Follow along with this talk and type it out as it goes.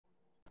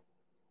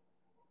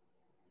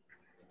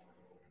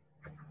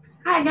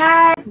Hi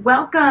guys,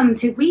 welcome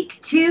to week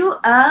 2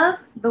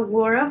 of The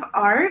War of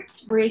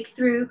Art, Break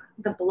Through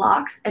the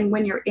Blocks and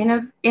Win Your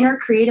Inner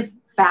Creative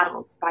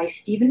Battles by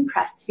Steven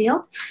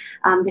Pressfield.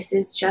 This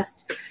is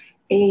just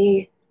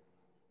a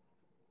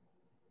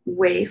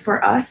way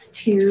for us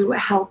to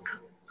help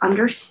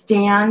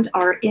understand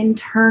our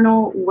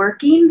internal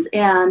workings,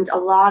 and a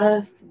lot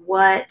of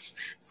what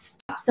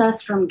stops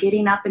us from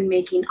getting up and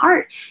making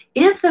art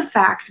is the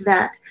fact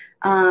that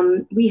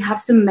we have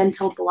some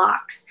mental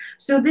blocks.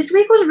 So this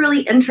week was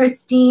really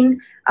interesting.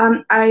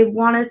 I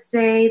want to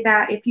say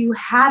that if you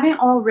haven't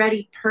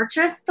already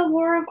purchased The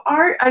War of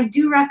Art, I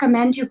do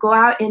recommend you go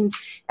out and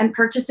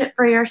purchase it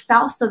for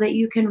yourself so that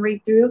you can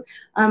read through.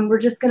 We're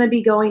just going to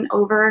be going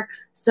over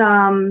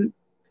some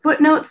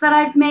footnotes that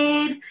I've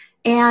made.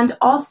 And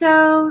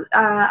also,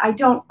 I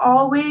don't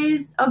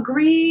always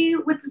agree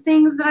with the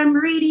things that I'm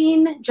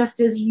reading, just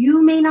as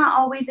you may not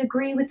always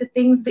agree with the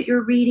things that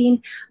you're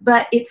reading,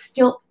 but it's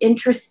still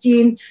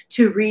interesting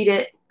to read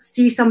it,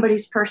 see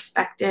somebody's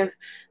perspective.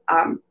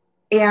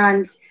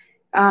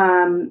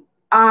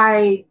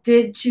 I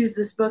did choose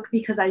this book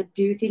because I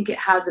do think it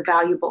has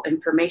valuable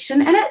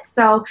information in it.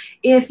 So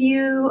if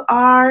you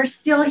are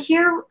still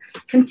here,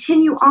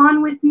 continue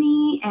on with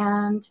me,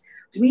 and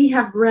we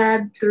have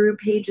read through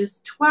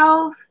pages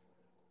 12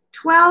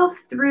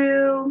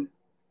 through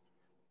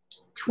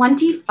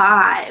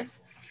 25.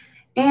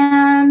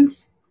 And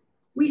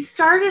we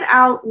started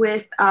out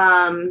with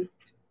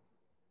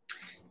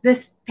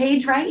this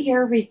page right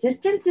here,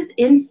 Resistance is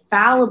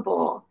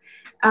Infallible.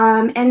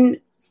 And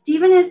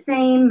Steven is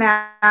saying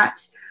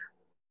that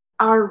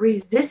our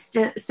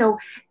resistance, so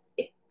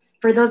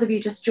for those of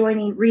you just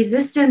joining,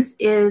 resistance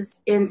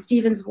is, in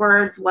Steven's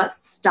words, what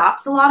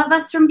stops a lot of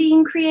us from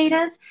being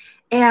creative.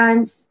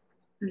 And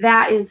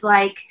that is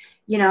like,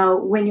 you know,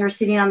 when you're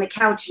sitting on the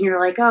couch and you're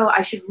like, oh,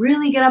 I should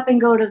really get up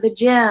and go to the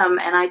gym,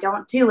 and I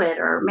don't do it.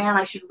 Or, man,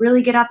 I should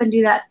really get up and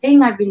do that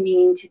thing I've been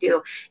meaning to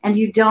do, and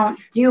you don't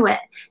do it.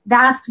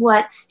 That's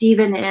what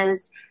Steven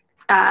is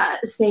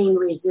saying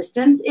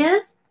resistance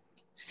is.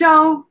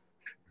 So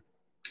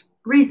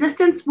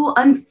resistance will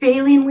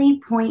unfailingly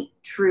point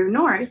true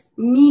north,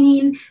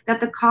 meaning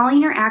that the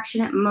calling or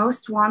action it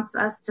most wants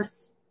to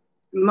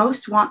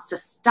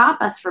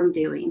stop us from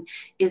doing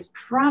is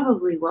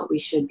probably what we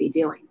should be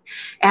doing.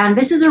 And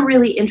this is a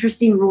really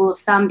interesting rule of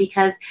thumb,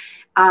 because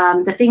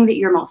the thing that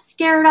you're most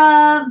scared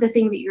of, the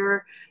thing that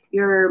you're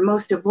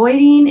most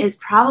avoiding, is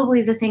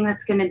probably the thing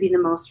that's going to be the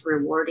most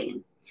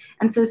rewarding.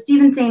 And so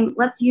Steven's saying,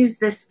 let's use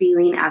this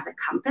feeling as a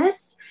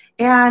compass,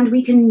 and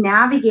we can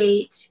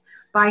navigate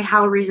by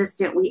how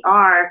resistant we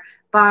are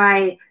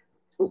by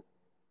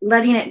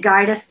letting it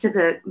guide us to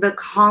the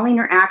calling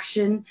or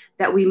action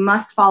that we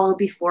must follow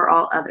before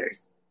all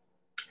others.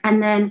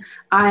 And then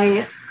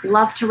I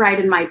love to write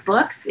in my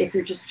books. If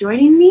you're just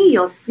joining me,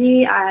 you'll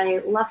see I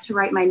love to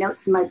write my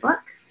notes in my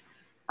books,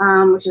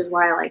 which is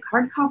why I like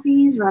hard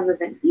copies rather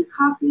than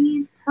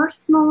e-copies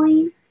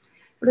personally.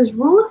 But his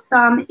rule of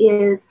thumb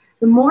is,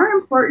 the more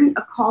important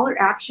a call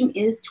or action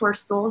is to our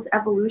soul's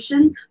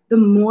evolution, the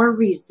more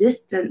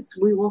resistance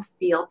we will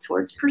feel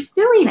towards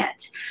pursuing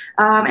it.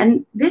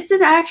 And this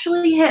has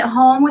actually hit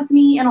home with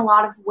me in a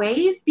lot of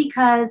ways,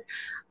 because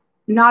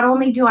not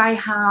only do I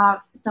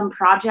have some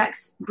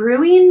projects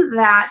brewing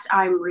that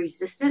I'm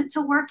resistant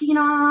to working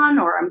on,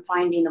 or I'm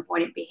finding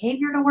avoidant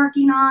behavior to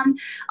working on,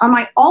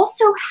 I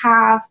also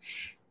have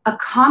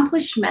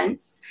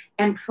accomplishments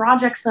and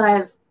projects that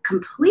I've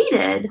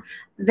completed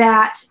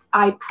that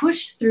I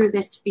pushed through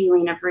this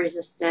feeling of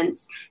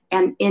resistance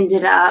and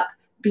ended up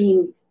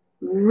being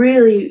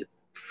really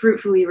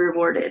fruitfully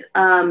rewarded.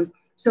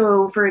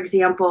 So for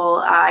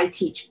example, I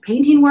teach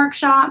painting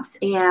workshops,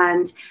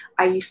 and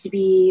I used to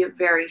be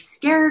very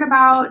scared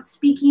about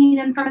speaking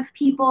in front of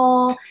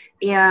people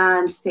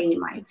and saying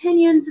my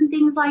opinions and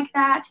things like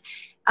that.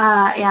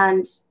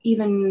 And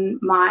even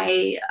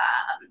my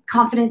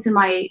confidence in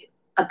my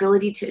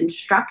ability to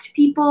instruct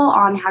people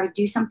on how to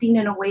do something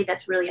in a way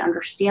that's really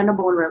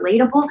understandable and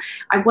relatable,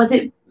 I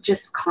wasn't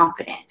just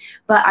confident.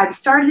 But I've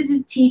started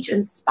to teach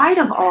in spite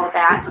of all of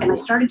that, and I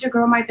started to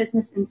grow my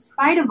business in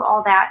spite of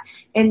all that,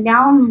 and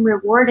now I'm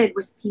rewarded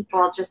with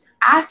people just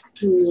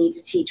asking me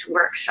to teach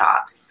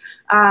workshops.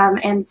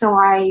 And so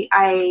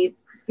I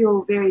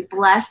feel very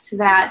blessed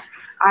that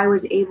I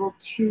was able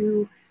to,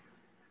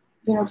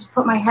 you know, just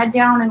put my head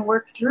down and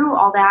work through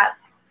all that.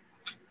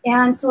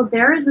 And so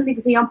there is an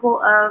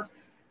example of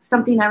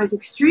something I was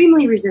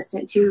extremely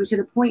resistant to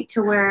the point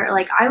to where,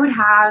 like, I would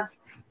have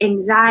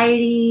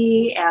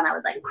anxiety and I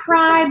would like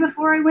cry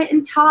before I went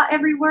and taught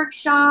every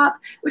workshop,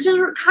 which is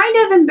kind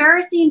of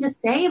embarrassing to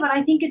say, but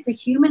I think it's a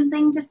human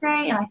thing to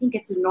say, and I think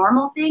it's a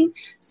normal thing.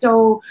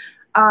 So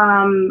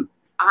I'm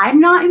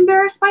not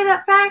embarrassed by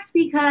that fact,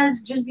 because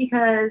just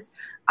because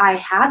I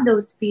had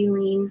those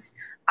feelings,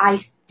 I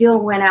still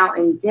went out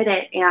and did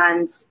it,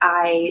 and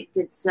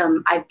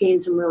I've gained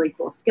some really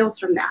cool skills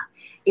from that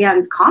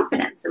and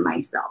confidence in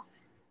myself.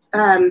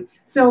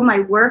 So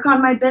my work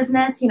on my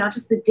business, you know,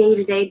 just the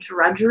day-to-day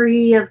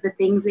drudgery of the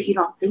things that you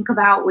don't think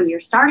about when you're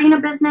starting a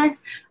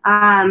business,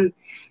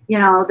 you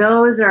know,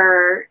 those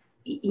are,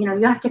 you know,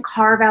 you have to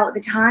carve out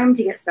the time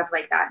to get stuff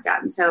like that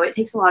done. So it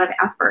takes a lot of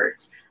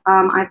effort.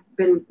 I've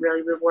been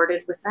really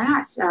rewarded with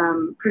that.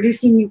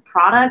 Producing new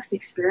products,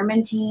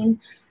 experimenting.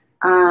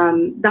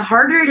 The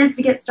harder it is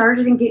to get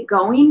started and get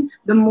going,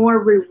 the more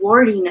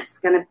rewarding it's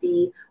going to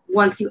be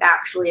once you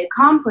actually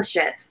accomplish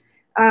it.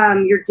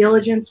 Your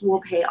diligence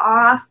will pay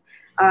off.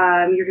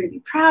 You're going to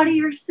be proud of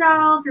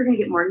yourself. You're going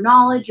to get more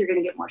knowledge. You're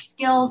going to get more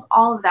skills,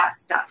 all of that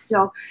stuff.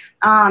 So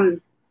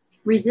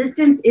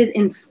resistance is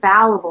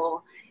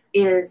infallible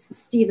is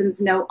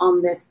Stephen's note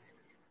on this.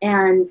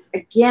 And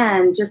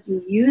again, just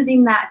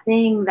using that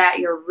thing that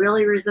you're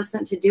really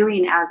resistant to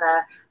doing as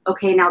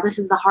okay, now this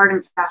is the hard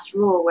and fast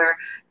rule where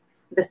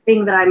the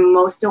thing that I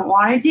most don't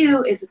want to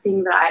do is the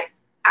thing that I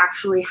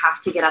actually have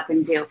to get up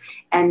and do.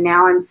 And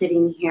now I'm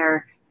sitting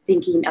here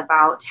thinking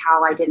about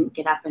how I didn't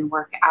get up and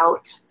work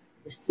out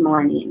this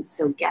morning.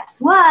 So guess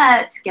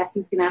what? Guess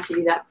who's going to have to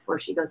do that before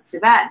she goes to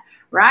bed,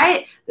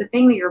 right? The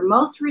thing that you're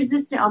most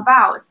resistant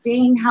about,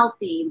 staying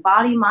healthy,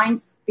 body, mind,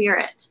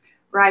 spirit,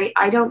 right?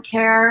 I don't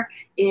care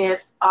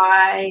if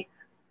I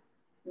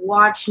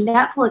watch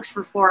Netflix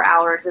for 4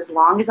 hours as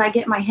long as I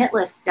get my hit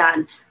list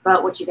done.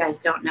 But what you guys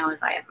don't know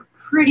is I have a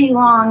pretty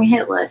long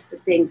hit list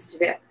of things to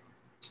do.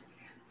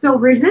 So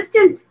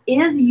resistance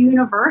is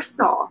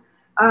universal.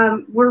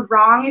 We're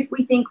wrong if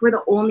we think we're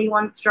the only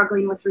ones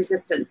struggling with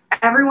resistance.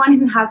 Everyone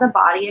who has a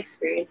body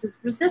experiences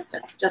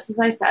resistance. Just as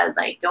I said,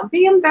 like, don't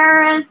be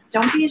embarrassed,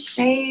 don't be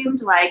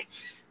ashamed. Like,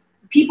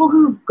 people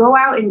who go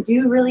out and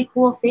do really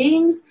cool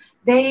things,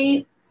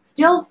 they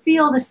still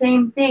feel the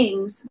same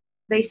things.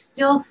 They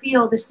still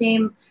feel the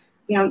same,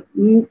 you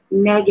know,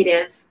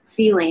 negative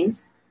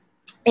feelings.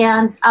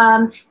 And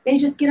they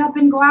just get up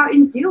and go out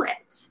and do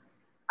it.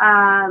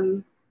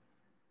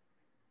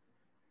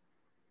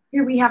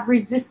 Here we have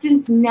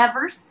resistance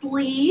never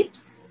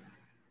sleeps.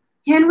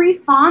 Henry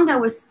Fonda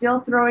was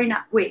still throwing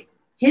up.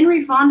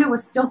 Henry Fonda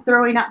was still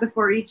throwing up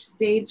before each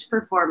stage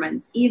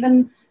performance,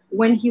 even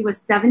when he was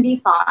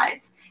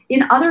 75.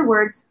 In other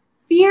words,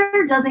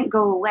 fear doesn't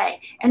go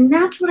away. And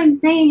that's what I'm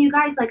saying, you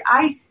guys. Like,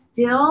 I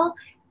still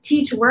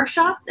teach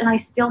workshops and I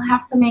still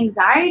have some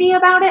anxiety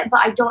about it, but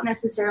I don't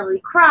necessarily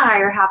cry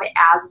or have it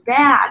as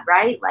bad,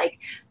 right? Like,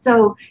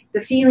 so the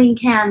feeling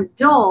can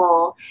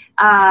dull,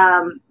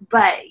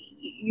 but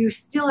you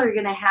still are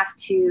going to have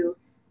to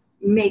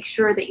make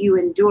sure that you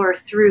endure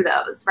through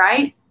those,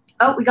 right?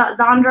 Oh, we got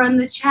Zandra in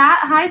the chat.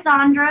 Hi,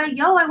 Zandra.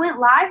 Yo, I went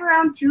live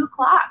around 2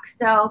 o'clock.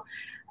 So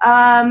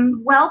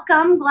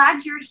welcome.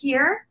 Glad you're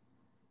here.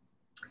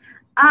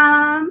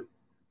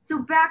 So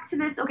back to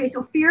this. Okay,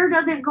 so fear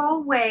doesn't go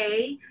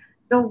away.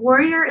 The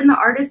warrior and the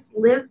artist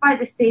live by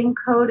the same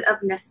code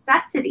of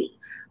necessity,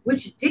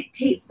 which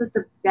dictates that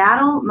the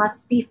battle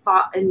must be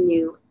fought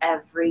anew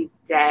every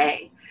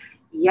day.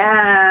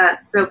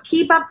 Yes, so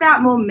keep up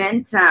that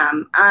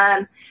momentum.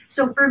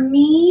 So for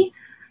me,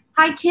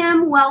 hi,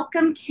 Kim.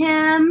 Welcome,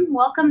 Kim.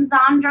 Welcome,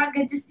 Zandra.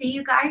 Good to see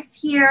you guys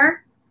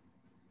here.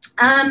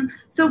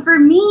 So for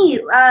me,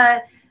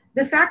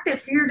 the fact that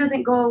fear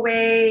doesn't go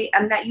away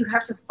and that you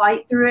have to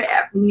fight through it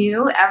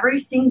new every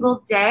single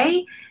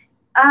day,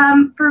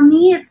 for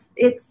me,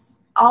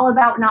 it's all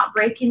about not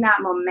breaking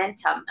that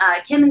momentum.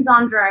 Kim and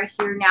Zandra are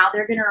here now.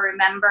 They're going to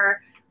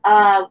remember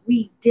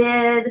we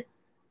did,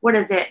 what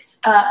is it?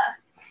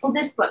 Well,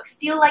 this book,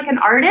 Steal Like an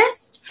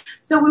Artist.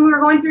 So when we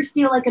were going through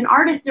Steal Like an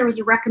Artist, there was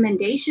a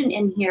recommendation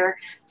in here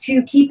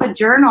to keep a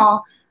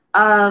journal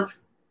of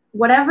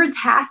whatever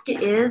task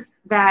it is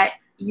that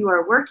you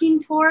are working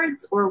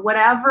towards, or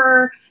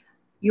whatever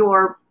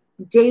your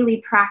daily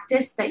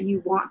practice that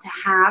you want to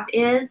have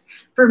is.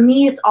 For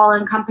me, it's all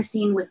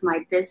encompassing with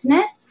my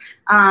business.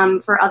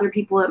 For other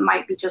people, it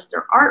might be just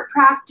their art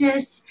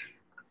practice.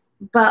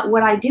 But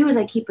what I do is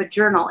I keep a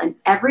journal, and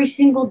every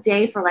single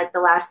day for like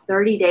the last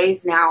 30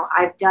 days now,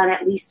 I've done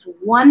at least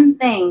one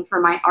thing for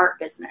my art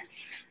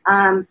business.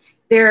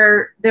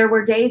 There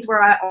were days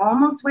where I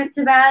almost went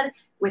to bed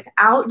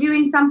without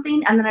doing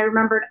something, and then I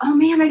remembered, oh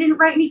man, I didn't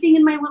write anything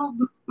in my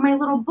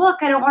little book.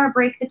 I don't want to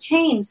break the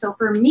chain. So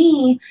for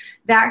me,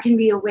 that can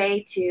be a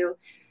way to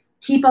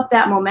keep up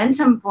that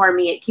momentum for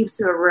me. It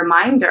keeps a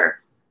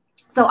reminder.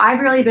 So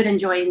I've really been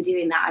enjoying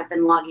doing that. I've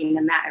been logging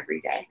in that every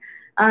day.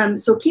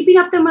 So keeping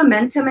up the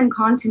momentum and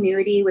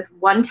continuity with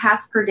one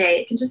task per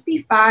day. It can just be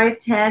 5,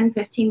 10,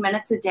 15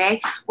 minutes a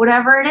day,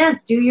 whatever it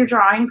is. Do your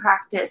drawing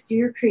practice, do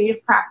your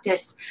creative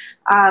practice.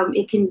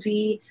 It can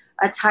be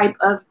a type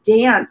of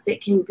dance.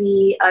 It can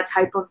be a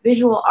type of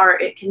visual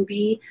art. It can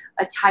be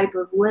a type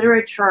of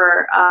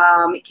literature.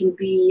 It can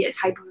be a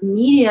type of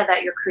media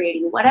that you're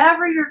creating.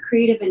 Whatever your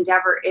creative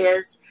endeavor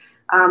is,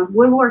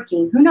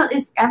 woodworking, who knows,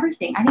 it's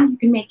everything. I think you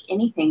can make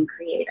anything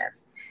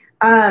creative.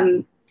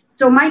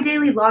 So my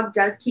daily log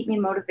does keep me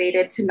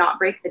motivated to not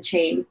break the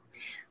chain.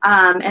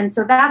 And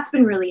so that's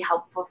been really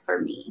helpful for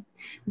me.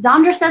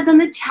 Zandra says in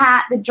the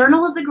chat, the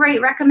journal is a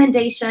great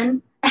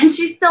recommendation, and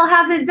she still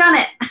hasn't done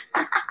it.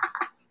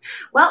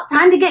 Well,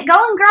 time to get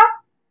going,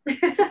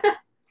 girl.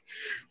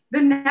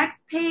 The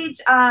next page.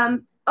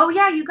 Oh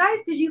yeah, you guys,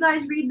 did you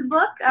guys read the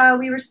book?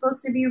 We were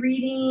supposed to be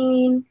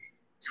reading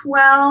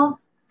 12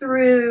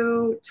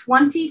 through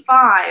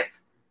 25.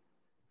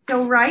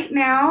 So right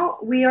now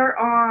we are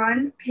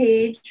on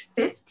page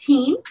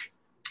 15,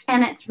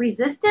 and it's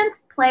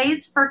Resistance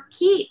Plays for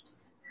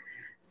Keeps.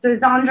 So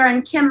Zandra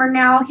and Kim are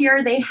now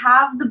here. They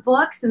have the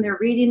books and they're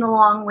reading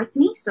along with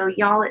me. So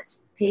y'all,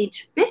 it's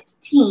page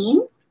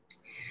 15.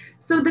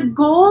 So the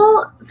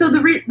goal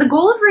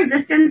of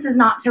resistance is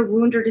not to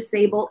wound or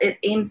disable. It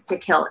aims to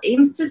kill. It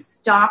aims to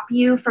stop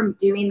you from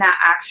doing that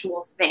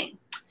actual thing.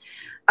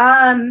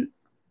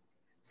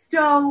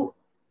 So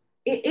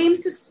it aims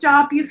to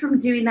stop you from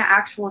doing the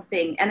actual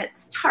thing. And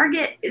its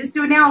target is,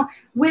 so now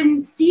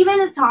when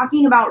Stephen is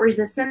talking about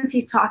resistance,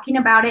 he's talking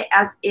about it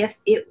as if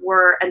it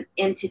were an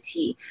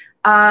entity.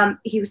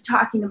 He was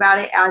talking about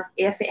it as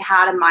if it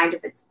had a mind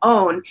of its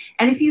own.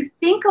 And if you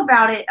think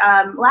about it,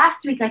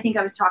 last week I think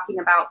I was talking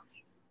about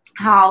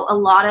how a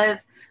lot of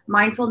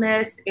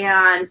mindfulness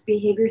and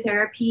behavior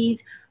therapies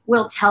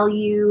will tell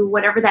you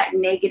whatever that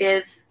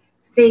negative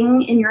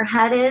thing in your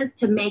head is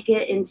to make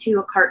it into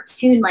a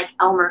cartoon, like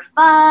Elmer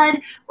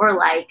Fudd, or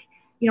like,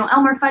 you know,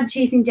 Elmer Fudd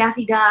chasing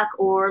Daffy Duck,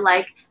 or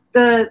like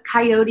the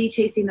coyote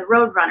chasing the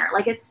roadrunner.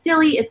 Like, it's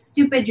silly, it's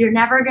stupid, you're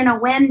never gonna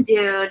win,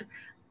 dude,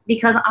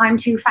 because I'm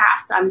too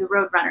fast, I'm the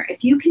roadrunner.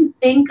 If you can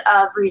think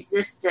of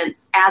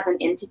resistance as an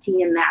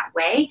entity in that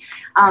way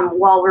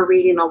while we're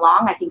reading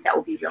along, I think that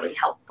will be really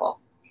helpful.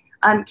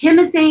 Kim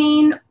is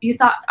saying,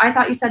 I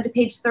thought you said to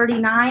page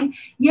 39.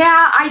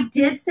 Yeah, I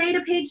did say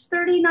to page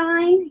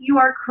 39. You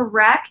are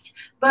correct,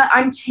 but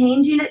I'm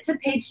changing it to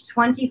page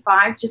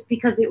 25 just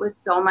because it was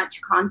so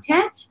much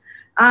content.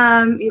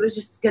 It was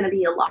just going to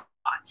be a lot.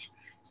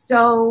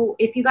 So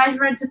if you guys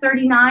read to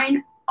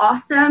 39,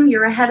 awesome.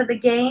 You're ahead of the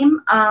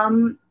game.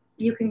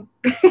 You can,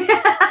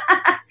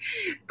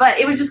 but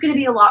it was just going to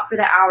be a lot for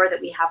the hour that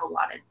we have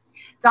allotted.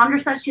 Zandra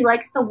says she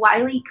likes the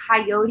Wile E.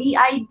 Coyote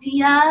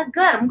idea.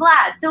 Good, I'm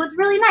glad. So it's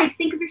really nice.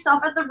 Think of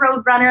yourself as the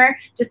road runner.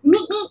 Just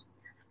meet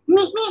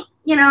me.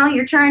 You know,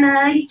 he's trying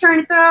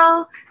to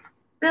throw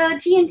the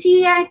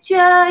TNT at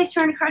you. He's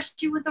trying to crush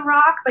you with a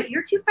rock, but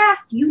you're too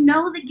fast. You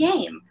know the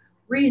game.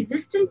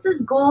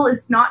 Resistance's goal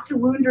is not to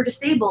wound or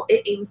disable.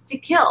 It aims to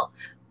kill.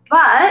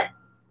 But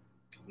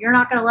you're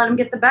not going to let him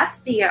get the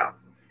best of you.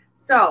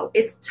 So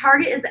its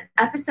target is the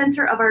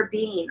epicenter of our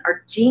being,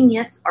 our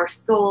genius, our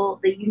soul,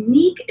 the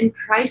unique and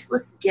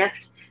priceless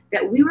gift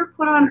that we were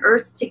put on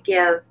earth to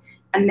give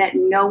and that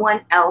no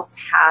one else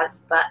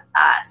has but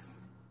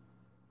us.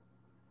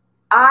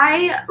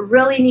 I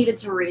really needed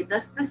to read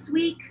this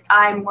week.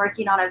 I'm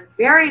working on a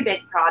very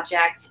big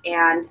project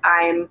and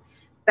I'm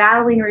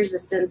battling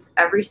resistance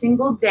every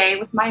single day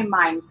with my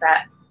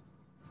mindset.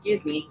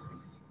 Excuse me.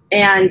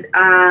 And,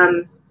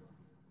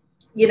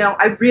 you know,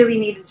 I really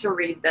needed to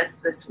read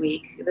this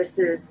week. This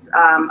is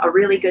a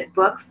really good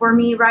book for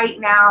me right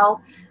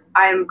now.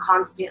 I'm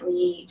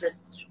constantly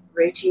just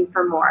reaching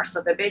for more.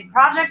 So the big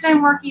project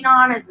I'm working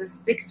on is a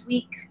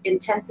 6-week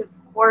intensive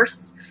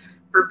course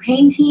for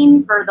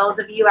painting for those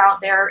of you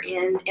out there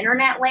in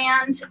internet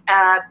land,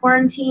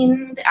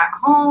 quarantined at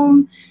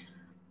home.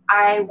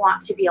 I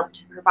want to be able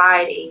to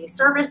provide a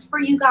service for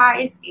you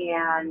guys,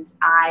 and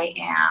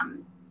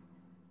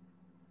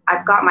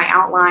I've got my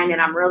outline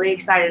and I'm really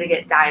excited to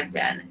get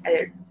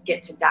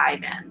to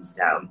dive in.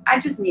 So I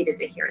just needed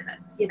to hear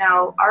this. You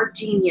know, our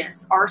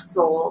genius, our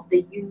soul,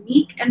 the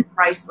unique and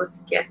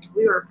priceless gift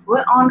we were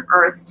put on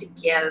earth to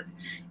give,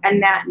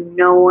 and that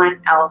no one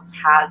else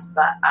has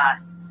but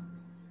us.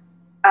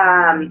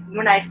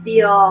 When I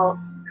feel,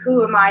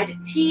 who am I to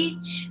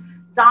teach?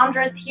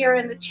 Zandra's here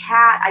in the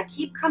chat. I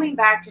keep coming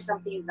back to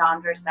something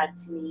Zandra said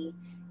to me,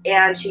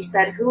 and she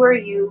said, who are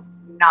you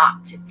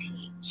not to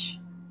teach?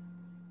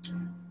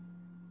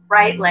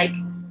 Right? Like,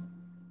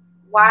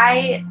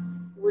 why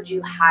would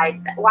you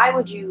hide that? Why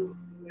would you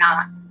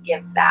not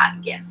give that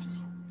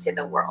gift to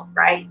the world,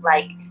 right?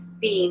 Like,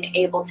 being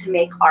able to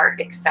make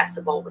art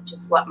accessible, which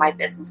is what my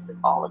business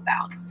is all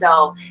about.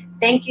 So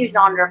thank you,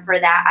 Zandra, for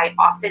that. I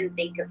often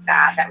think of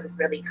that. That was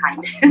really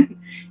kind.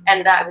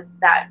 And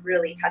that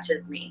really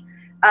touches me.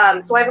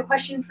 So I have a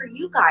question for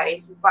you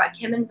guys. We've got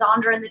Kim and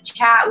Zandra in the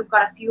chat. We've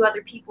got a few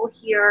other people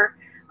here.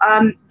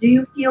 Do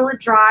you feel a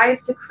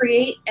drive to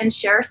create and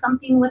share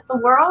something with the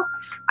world?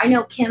 I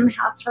know Kim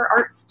has her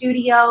art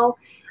studio.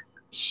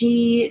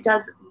 She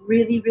does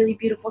really, really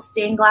beautiful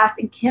stained glass,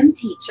 and Kim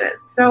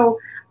teaches. So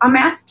I'm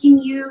asking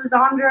you,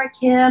 Zandra,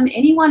 Kim,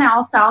 anyone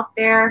else out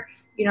there,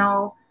 you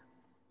know,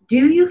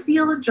 do you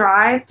feel a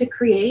drive to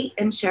create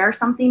and share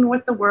something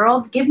with the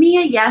world? Give me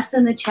a yes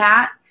in the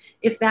chat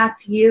if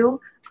that's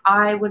you.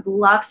 I would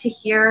love to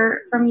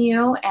hear from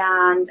you,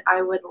 and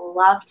I would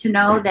love to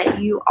know that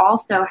you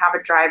also have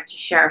a drive to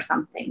share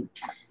something.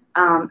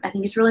 I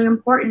think it's really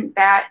important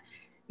that,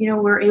 you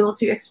know, we're able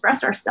to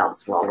express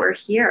ourselves while we're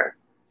here.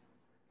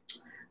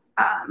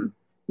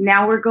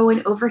 Now we're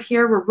going over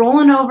here. We're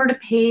rolling over to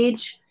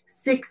page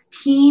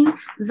 16.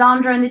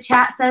 Zandra in the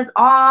chat says,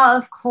 "Aw,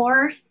 of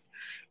course."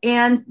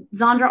 And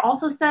Zandra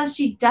also says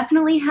she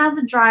definitely has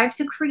a drive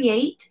to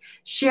create.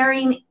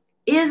 Sharing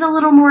is a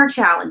little more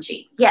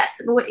challenging.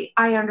 Yes,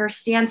 I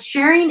understand.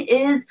 Sharing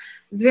is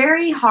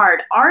very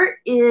hard. Art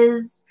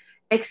is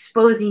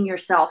exposing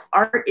yourself.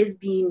 Art is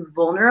being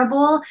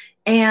vulnerable,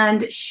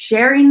 and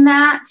sharing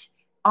that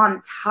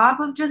on top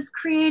of just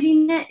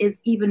creating it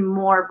is even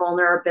more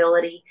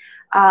vulnerability.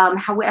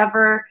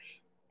 However,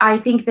 I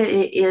think that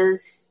it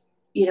is,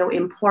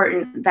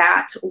 important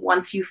that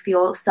once you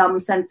feel some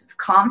sense of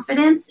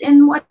confidence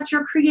in what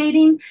you're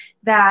creating,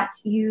 that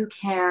you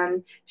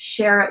can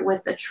share it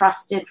with a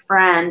trusted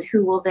friend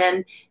who will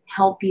then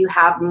help you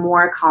have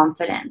more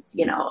confidence.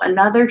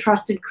 Another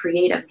trusted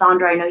creative.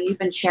 Zandra, I know you've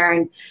been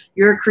sharing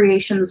your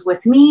creations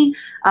with me,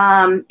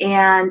 and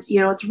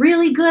it's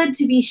really good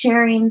to be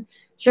sharing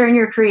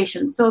your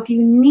creations. So if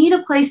you need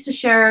a place to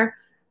share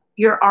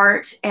your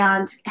art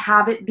and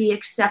have it be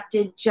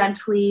accepted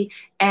gently,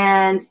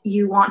 and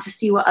you want to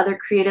see what other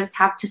creatives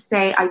have to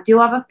say, I do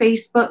have a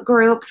Facebook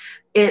group.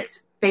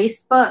 It's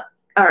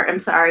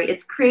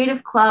it's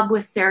Creative Club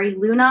with Sari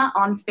Luna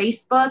on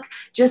Facebook.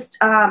 Just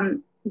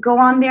go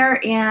on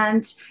there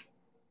and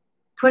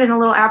put in a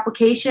little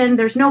application.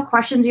 There's no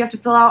questions you have to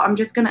fill out. I'm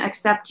just going to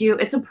accept you.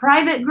 It's a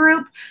private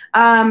group.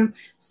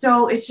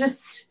 So it's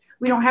just,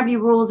 we don't have any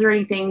rules or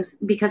anything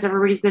because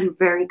everybody's been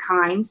very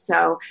kind.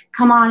 So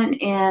come on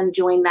and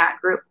join that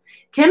group.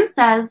 Kim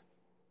says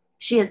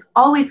she is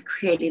always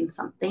creating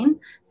something.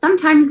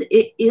 Sometimes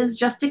it is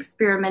just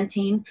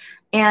experimenting,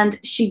 and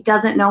she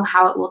doesn't know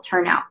how it will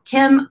turn out.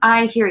 Kim,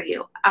 I hear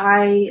you.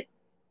 I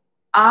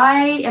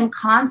am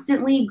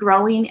constantly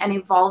growing and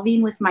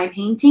evolving with my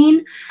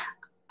painting.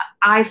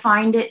 I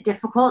find it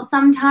difficult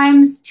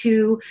sometimes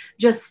to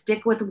just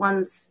stick with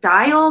one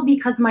style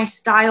because my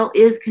style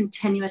is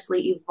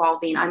continuously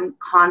evolving. I'm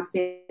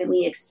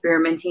constantly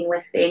experimenting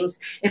with things.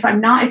 If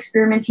I'm not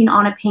experimenting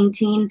on a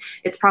painting,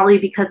 it's probably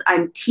because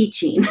I'm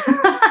teaching.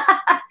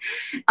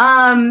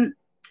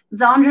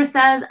 Zandra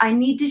says, I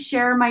need to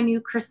share my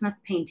new Christmas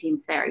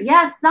paintings there.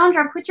 Yes,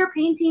 Zandra, put your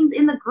paintings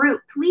in the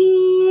group,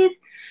 please.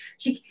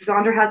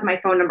 Zandra has my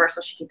phone number,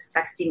 so she keeps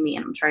texting me,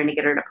 and I'm trying to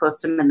get her to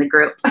post them in the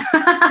group.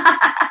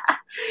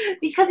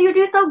 Because you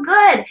do so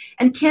good.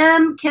 And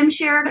Kim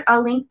shared a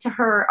link to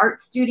her art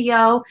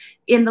studio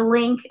in the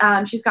link.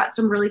 She's got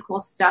some really cool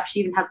stuff.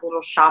 She even has a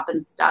little shop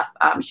and stuff.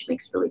 She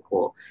makes really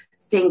cool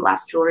stained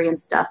glass jewelry and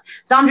stuff.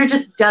 Zandra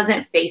just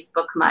doesn't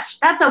Facebook much.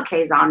 That's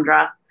okay,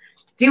 Zandra.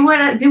 Do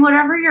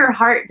whatever your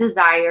heart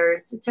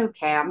desires. It's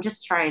okay. I'm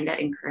just trying to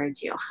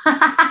encourage you.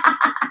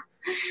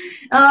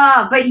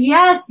 But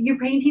yes, your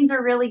paintings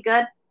are really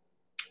good.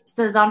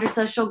 So Zandra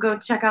says she'll go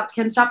check out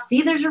Kim's shop.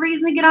 See, there's a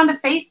reason to get onto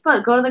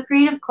Facebook. Go to the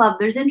Creative Club.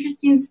 There's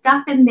interesting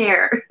stuff in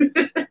there.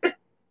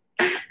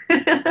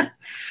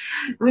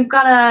 We've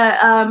got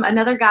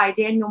another guy,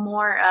 Daniel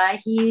Moore.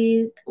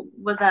 He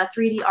was a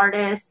 3D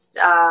artist,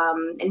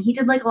 and he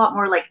did like a lot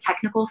more like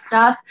technical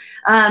stuff.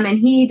 And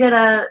he did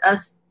a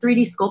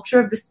 3D sculpture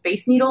of the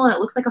Space Needle, and it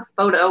looks like a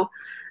photo.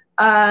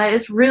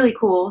 It's really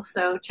cool.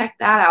 So check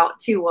that out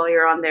too while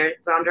you're on there,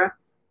 Zandra.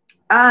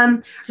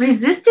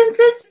 Resistance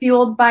is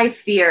fueled by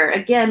fear.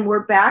 Again,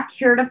 we're back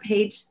here to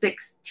page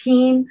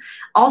 16.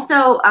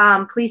 Also,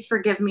 please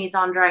forgive me,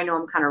 Zandra. I know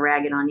I'm kind of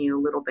ragging on you a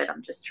little bit.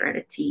 I'm just trying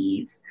to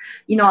tease.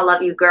 You know I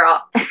love you,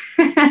 girl.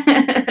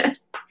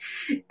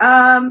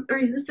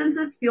 Resistance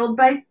is fueled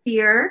by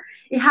fear.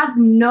 It has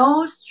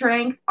no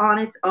strength on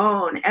its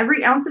own.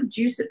 Every ounce of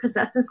juice it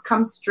possesses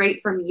comes straight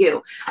from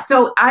you.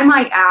 So I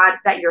might add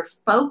that your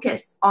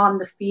focus on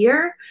the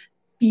fear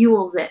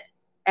fuels it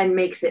and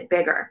makes it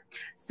bigger.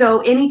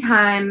 So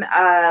anytime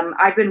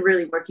I've been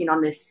really working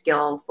on this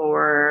skill,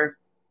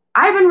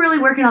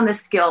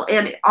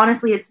 and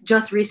honestly, it's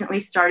just recently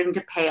starting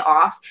to pay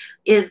off,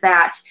 is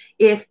that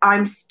if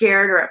I'm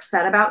scared or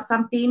upset about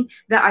something,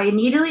 that I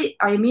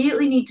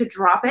immediately need to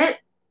drop it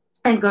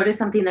and go to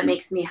something that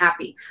makes me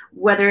happy,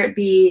 whether it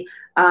be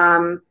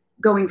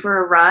going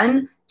for a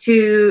run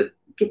to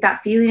get that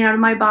feeling out of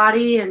my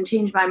body and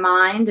change my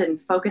mind and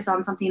focus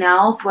on something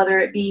else, whether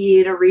it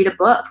be to read a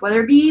book,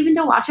 whether it be even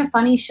to watch a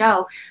funny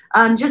show,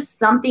 just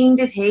something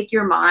to take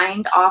your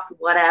mind off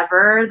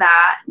whatever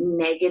that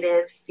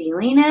negative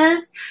feeling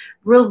is,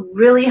 will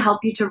really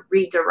help you to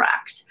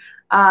redirect.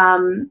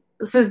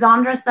 So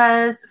Zandra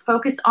says,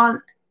 focus on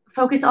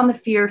the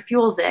fear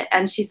fuels it.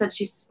 And she said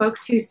she spoke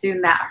too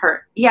soon. That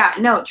hurt. Yeah,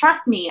 no,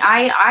 trust me.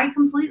 I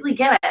completely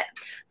get it.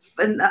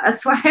 And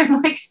that's why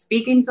I'm like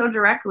speaking so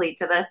directly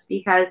to this,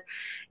 because,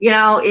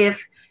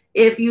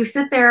 if you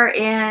sit there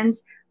and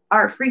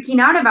are freaking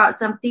out about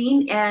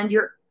something and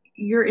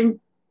you're in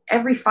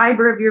every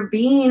fiber of your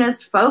being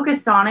is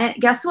focused on it,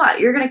 guess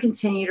what? You're going to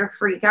continue to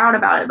freak out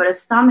about it. But if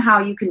somehow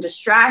you can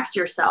distract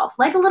yourself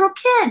like a little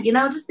kid,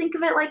 just think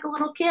of it like a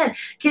little kid.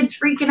 Kids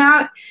freaking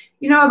out,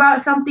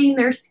 about something,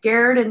 they're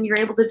scared, and you're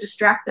able to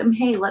distract them.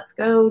 Hey, let's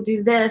go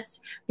do this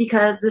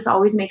because this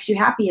always makes you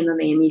happy. And then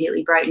they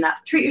immediately brighten up.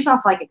 Treat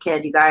yourself like a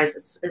kid, you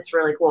guys. It's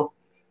really cool.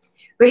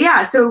 But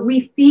yeah, so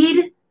we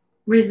feed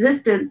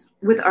resistance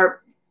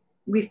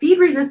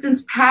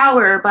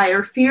power by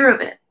our fear of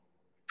it.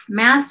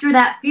 Master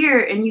that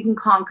fear and you can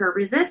conquer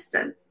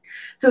resistance.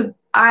 So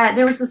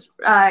there was this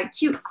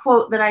cute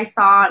quote that I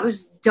saw. It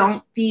was,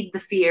 don't feed the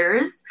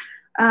fears.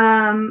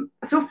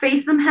 So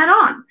face them head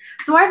on.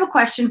 So I have a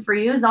question for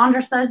you.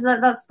 Zandra says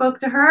that spoke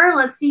to her.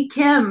 Let's see,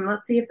 Kim.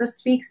 Let's see if this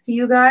speaks to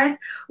you guys.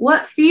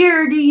 What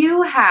fear do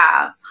you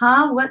have?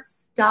 What's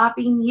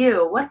stopping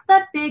you? What's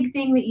that big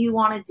thing that you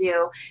want to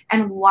do?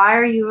 And why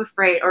are you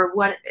afraid? Or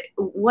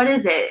what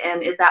is it?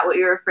 And is that what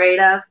you're afraid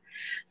of?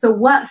 So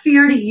what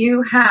fear do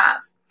you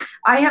have?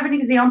 I have an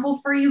example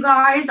for you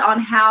guys on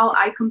how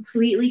I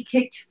completely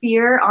kicked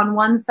fear on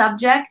one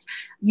subject.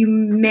 You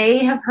may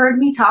have heard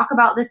me talk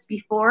about this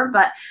before,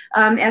 but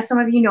as some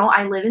of you know,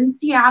 I live in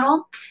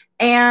Seattle,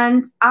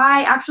 and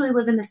I actually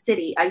live in the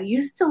city. I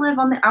used to live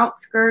on the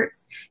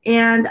outskirts,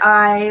 and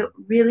I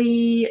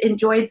really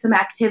enjoyed some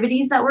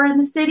activities that were in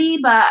the city,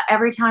 but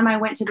every time I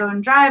went to go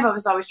and drive, I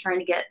was always trying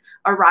to get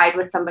a ride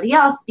with somebody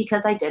else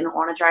because I didn't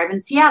want to drive in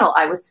Seattle.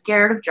 I was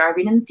scared of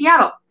driving in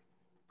Seattle.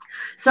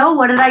 So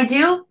what did I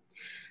do?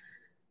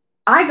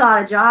 I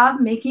got a job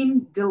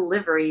making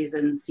deliveries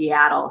in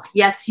Seattle.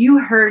 Yes, you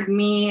heard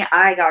me.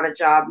 I got a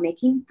job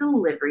making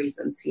deliveries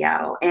in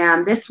Seattle.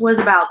 And this was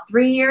about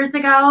 3 years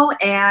ago.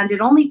 And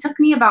it only took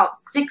me about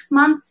 6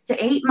 months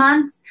to 8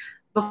 months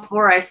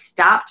before I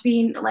stopped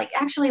being, like,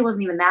 actually, it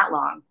wasn't even that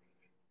long.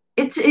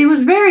 It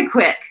was very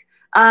quick.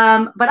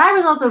 But I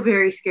was also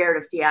very scared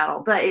of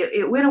Seattle. But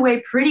it went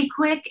away pretty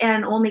quick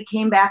and only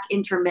came back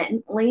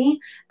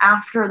intermittently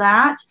after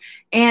that.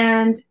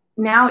 And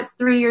now it's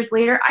 3 years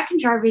later. I can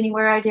drive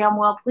anywhere I damn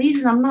well please,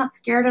 and I'm not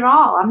scared at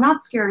all. I'm not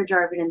scared of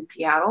driving in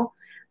Seattle.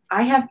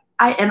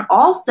 And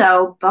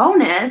also,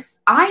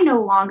 bonus, I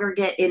no longer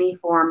get any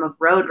form of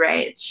road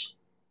rage.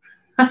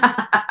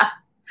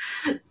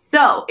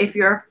 So if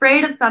you're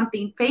afraid of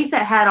something, face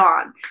it head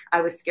on.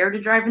 I was scared to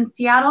drive in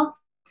Seattle,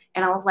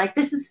 and I was like,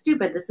 this is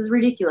stupid. This is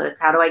ridiculous.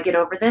 How do I get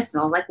over this? And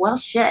I was like, well,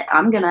 shit,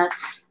 I'm going to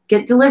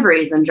get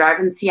deliveries and drive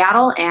in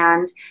Seattle.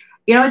 And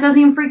you know, it doesn't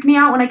even freak me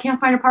out when I can't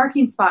find a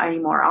parking spot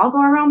anymore. I'll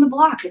go around the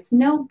block. It's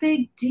no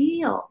big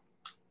deal.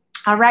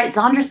 All right,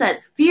 Zandra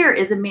says, fear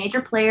is a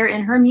major player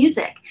in her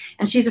music,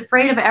 and she's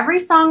afraid of every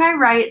song I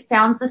write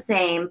sounds the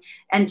same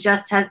and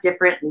just has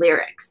different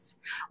lyrics.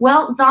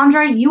 Well,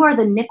 Zandra, you are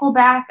the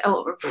Nickelback.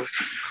 Oh,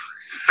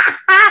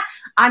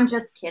 I'm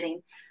just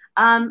kidding.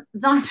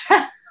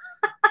 Zandra.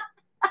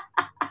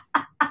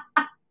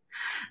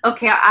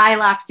 Okay, I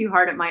laughed too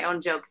hard at my own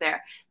joke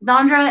there.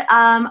 Zandra,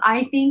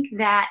 I think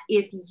that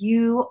if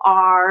you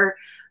are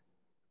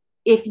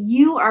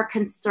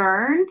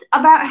concerned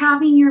about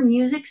having your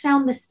music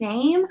sound the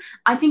same,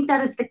 I think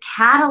that is the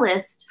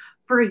catalyst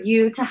for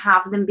you to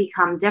have them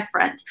become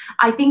different.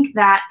 I think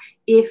that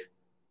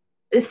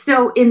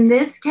so in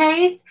this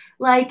case,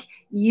 like,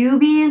 you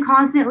being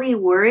constantly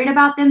worried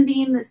about them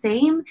being the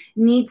same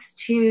needs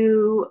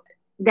to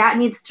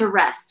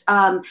rest.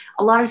 A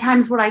lot of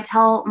times what I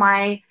tell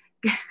my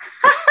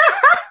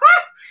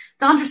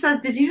Zandra says,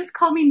 did you just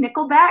call me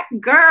Nickelback?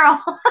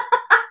 Girl.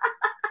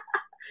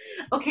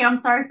 Okay, I'm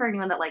sorry for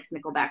anyone that likes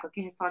Nickelback.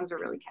 Okay, his songs are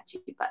really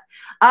catchy, but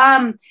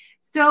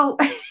so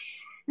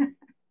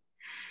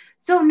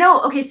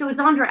no. Okay, so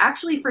Zandra,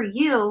 actually for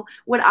you,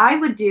 what I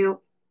would do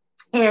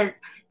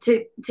is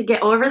to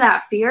get over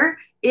that fear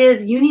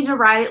is you need to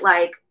write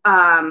like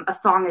a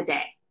song a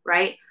day,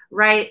 right?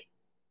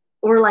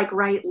 Or like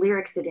write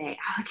lyrics a day.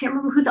 I can't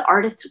remember who the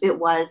artist it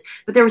was,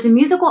 but there was a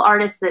musical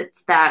artist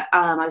that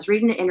I was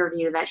reading an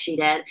interview that she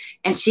did,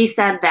 and she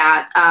said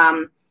that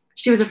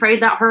she was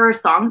afraid that her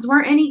songs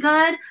weren't any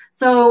good.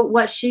 So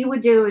what she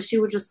would do is she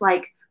would just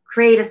like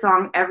create a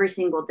song every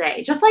single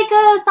day. Just like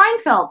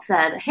Seinfeld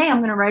said, hey, I'm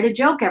going to write a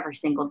joke every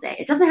single day.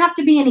 It doesn't have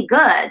to be any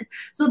good.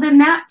 So then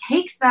that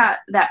takes that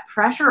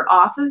pressure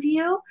off of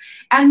you.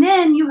 And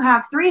then you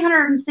have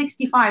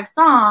 365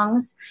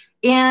 songs,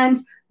 and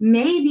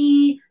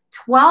maybe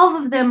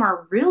 12 of them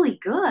are really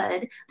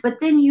good, but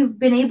then you've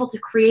been able to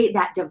create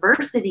that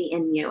diversity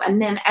in you.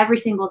 And then every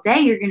single day,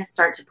 you're going to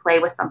start to play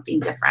with something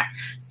different.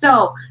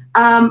 So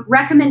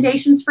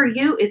recommendations for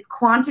you is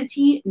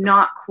quantity,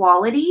 not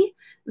quality.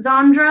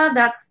 Zandra,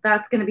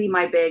 that's going to be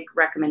my big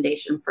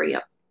recommendation for you.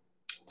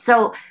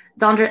 So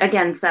Zandra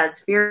again says,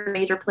 fear is a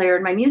major player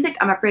in my music.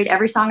 I'm afraid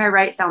every song I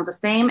write sounds the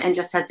same and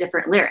just has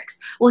different lyrics.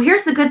 Well,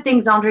 here's the good thing,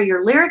 Zandra.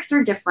 Your lyrics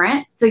are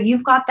different. So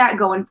you've got that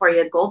going for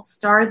you, a gold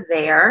star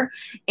there.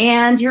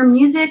 And your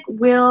music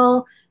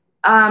will,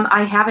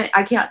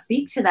 I can't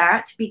speak to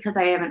that because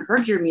I haven't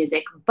heard your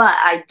music, but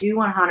I do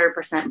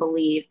 100%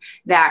 believe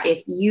that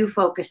if you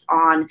focus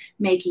on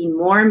making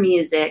more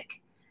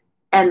music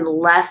and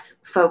less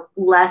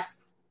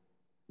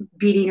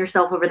beating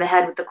yourself over the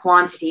head with the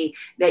quantity,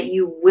 that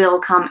you will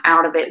come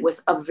out of it with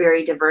a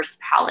very diverse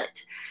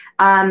palette.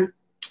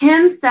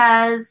 Kim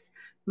says,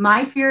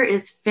 my fear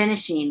is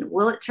finishing.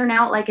 Will it turn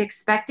out like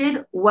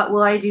expected? What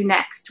will I do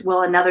next?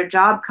 Will another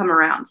job come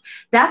around?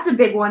 That's a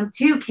big one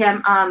too,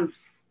 Kim.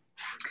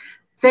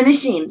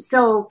 Finishing.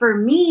 So for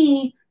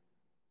me,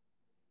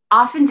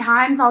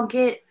 oftentimes I'll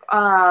get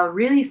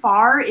really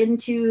far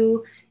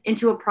into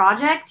a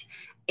project,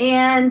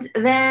 And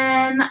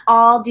then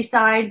I'll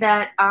decide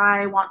that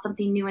I want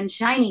something new and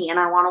shiny, and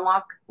I want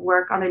to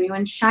work on a new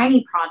and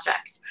shiny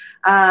project.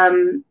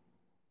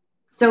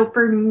 So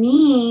for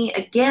me,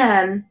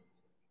 again,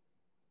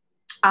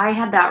 I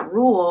had that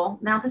rule.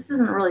 Now, this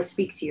doesn't really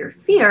speak to your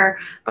fear,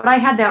 but I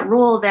had that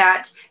rule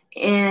that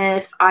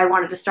if I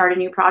wanted to start a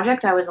new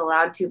project, I was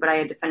allowed to, but I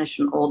had to finish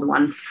an old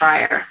one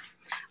prior.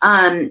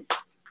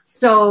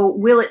 So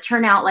will it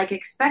turn out like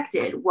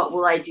expected? What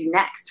will I do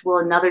next? Will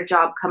another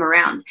job come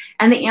around?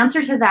 And the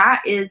answer to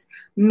that is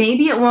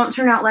maybe it won't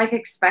turn out like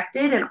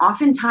expected. And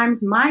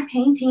oftentimes my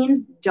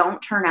paintings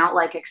don't turn out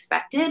like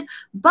expected,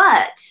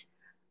 but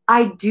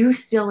I do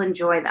still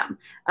enjoy them.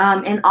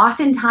 And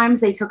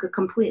oftentimes they took a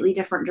completely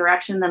different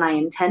direction than I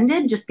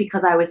intended just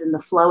because I was in the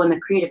flow in the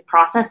creative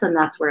process, and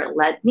that's where it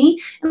led me.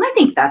 And I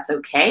think that's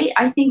okay.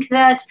 I think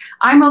that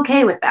I'm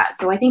okay with that.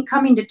 So I think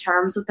coming to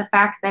terms with the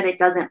fact that it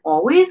doesn't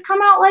always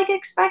come out like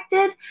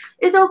expected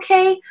is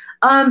okay.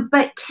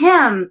 But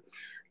Kim,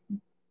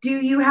 do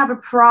you have a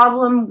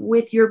problem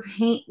with your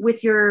paint,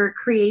 with your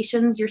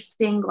creations, your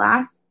stained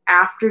glass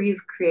after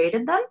you've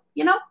created them,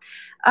 you know?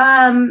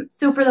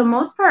 So for the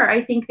most part,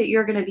 I think that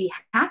you're going to be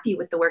happy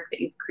with the work that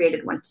you've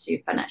created once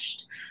you've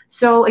finished.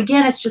 So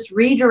again, it's just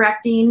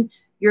redirecting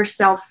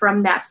yourself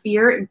from that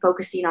fear and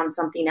focusing on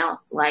something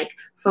else, like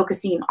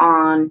focusing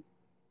on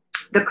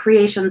the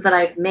creations that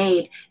I've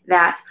made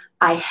that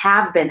I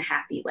have been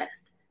happy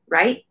with,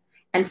 right?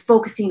 And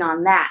focusing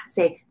on that.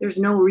 Say, there's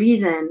no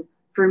reason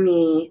for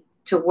me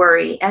to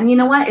worry. And you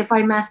know what? If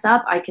I mess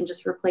up, I can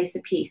just replace a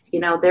piece. You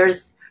know,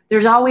 there's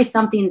always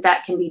something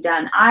that can be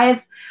done.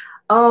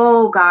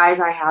 Oh, guys,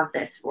 I have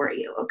this for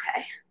you.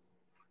 Okay.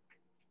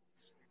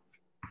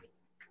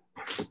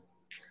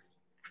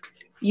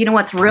 You know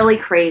what's really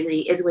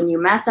crazy is when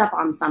you mess up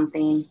on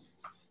something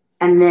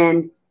and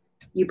then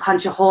you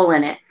punch a hole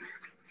in it.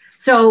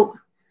 So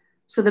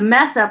the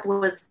mess up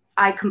was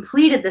I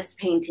completed this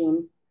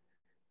painting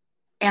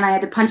and I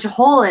had to punch a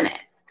hole in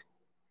it.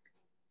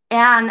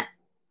 And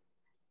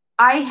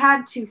I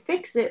had to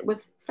fix it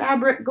with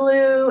fabric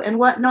glue and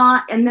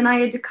whatnot, and then I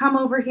had to come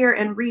over here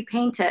and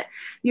repaint it.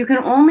 You can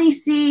only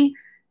see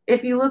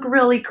if you look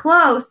really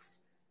close,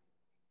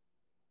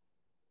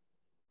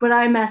 but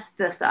I messed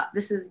this up.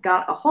 This has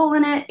got a hole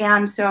in it,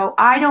 and so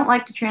I don't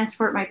like to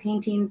transport my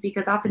paintings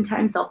because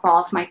oftentimes they'll fall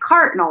off my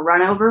cart and I'll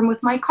run over them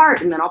with my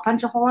cart, and then I'll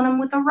punch a hole in them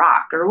with a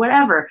rock or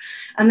whatever,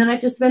 and then I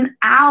have to spend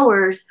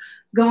hours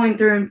going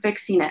through and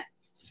fixing it.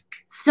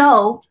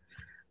 So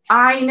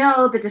I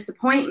know the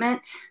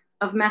disappointment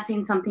of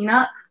messing something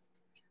up,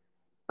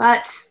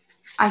 but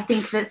I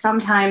think that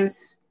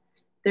sometimes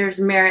there's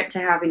merit to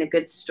having a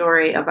good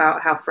story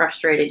about how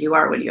frustrated you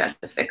are when you have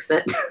to fix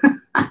it.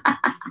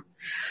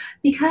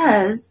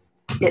 Because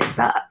it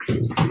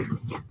sucks.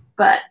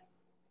 But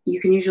you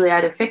can usually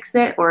either fix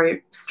it or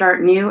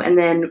start new, and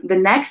then the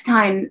next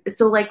time,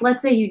 so like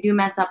let's say you do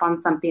mess up on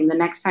something, the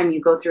next time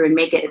you go through and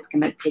make it, it's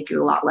going to take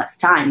you a lot less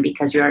time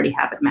because you already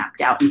have it mapped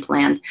out and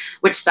planned,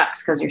 which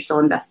sucks because you're still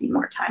investing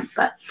more time.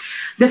 But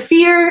the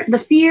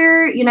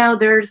fear, you know,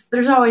 there's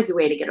always a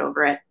way to get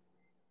over it.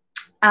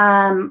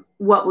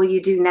 What will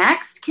you do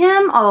next,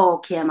 Kim?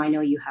 Oh, Kim, I know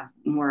you have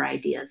more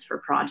ideas for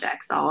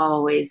projects. I'll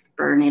always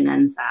burn in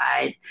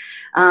inside.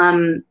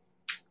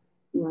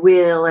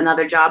 Will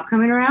another job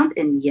coming around?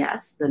 And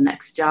yes, the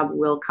next job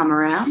will come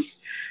around.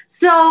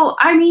 So,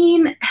 I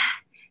mean,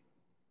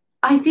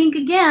 I think,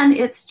 again,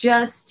 it's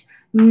just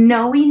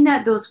knowing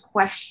that those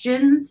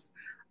questions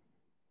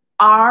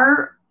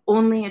are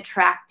only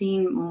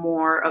attracting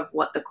more of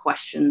what the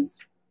questions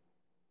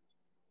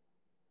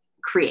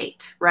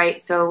create, right?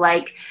 So,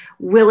 like,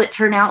 will it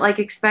turn out like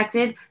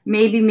expected?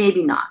 Maybe,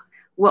 maybe not.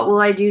 What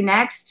will I do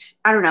next?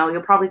 I don't know.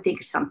 You'll probably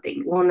think of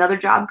something. Will another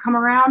job come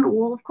around?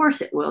 Well, of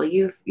course it will.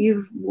 You're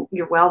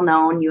well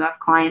known. You have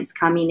clients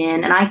coming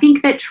in, and I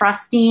think that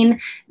trusting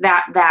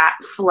that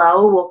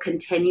flow will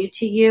continue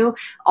to you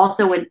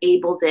also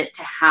enables it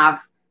to have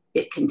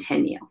it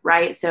continue,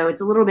 right? So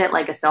it's a little bit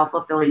like a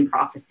self-fulfilling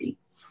prophecy,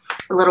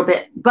 a little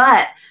bit,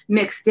 but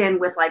mixed in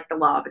with like the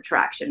law of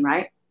attraction,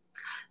 right?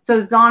 So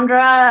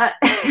Zandra,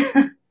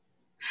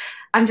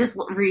 I'm just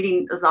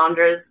reading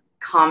Zandra's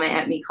comment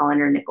at me calling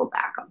her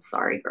Nickelback. I'm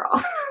sorry,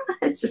 girl.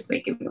 It's just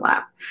making me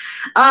laugh.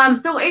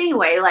 So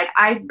anyway, like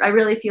I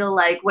really feel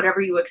like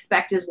whatever you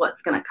expect is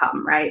what's going to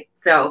come, right?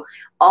 So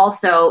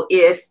also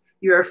if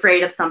you're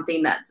afraid of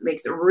something, that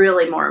makes it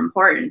really more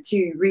important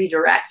to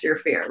redirect your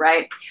fear,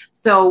 right?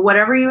 So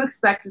whatever you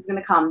expect is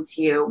going to come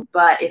to you,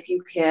 but if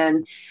you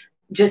can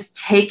just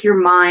take your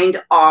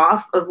mind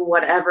off of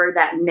whatever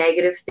that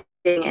negative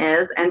thing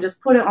is and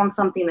just put it on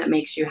something that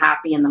makes you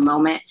happy in the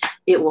moment,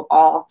 it will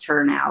all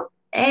turn out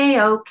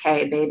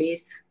A-okay,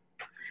 babies.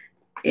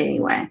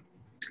 Anyway,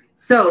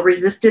 so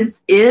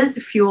resistance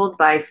is fueled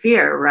by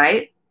fear,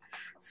 right?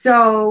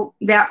 So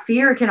that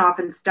fear can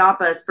often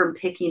stop us from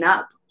picking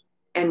up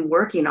and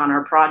working on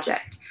our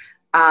project.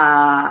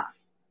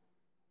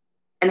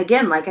 and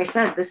again, like I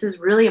said, this is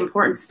really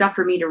important stuff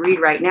for me to read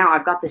right now.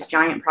 I've got this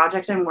giant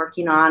project I'm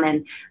working on,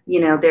 and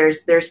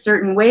there's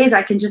certain ways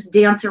I can just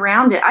dance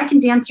around it. I can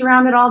dance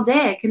around it all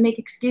day. I can make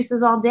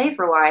excuses all day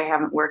for why I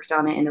haven't worked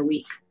on it in a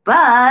week,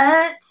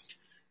 but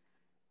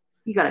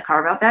you got to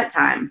carve out that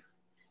time.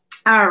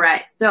 All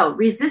right, so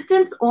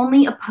resistance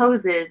only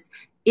opposes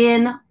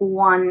in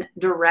one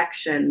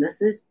direction.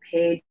 This is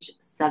page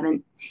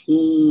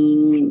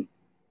 17.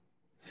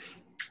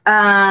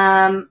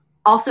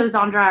 Also,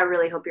 Zandra, I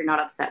really hope you're not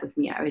upset with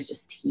me. I was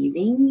just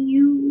teasing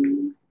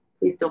you.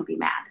 Please don't be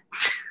mad.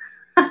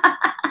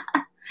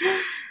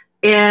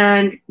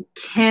 And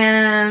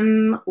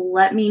Kim,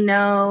 let me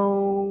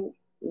know,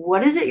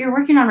 what is it you're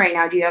working on right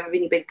now? Do you have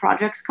any big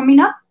projects coming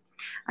up?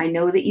 I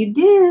know that you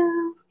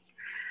do.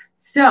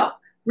 So,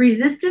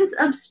 resistance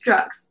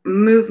obstructs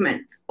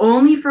movement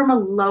only from a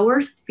lower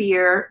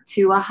sphere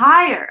to a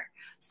higher.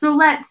 So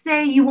let's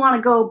say you want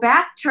to go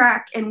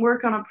backtrack and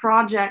work on a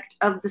project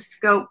of the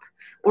scope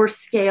or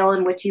scale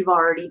in which you've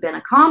already been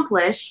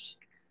accomplished.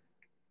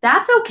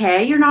 That's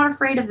okay. You're not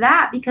afraid of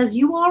that because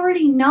you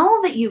already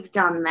know that you've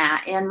done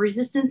that, and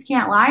resistance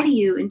can't lie to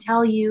you and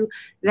tell you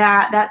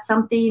that that's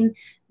something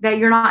that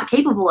you're not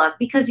capable of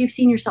because you've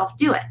seen yourself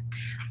do it.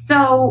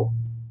 So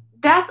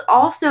that's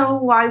also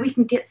why we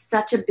can get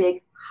such a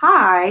big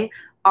high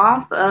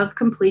off of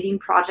completing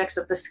projects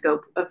of the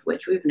scope of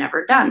which we've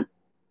never done.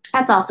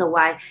 That's also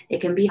why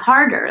it can be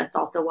harder. That's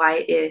also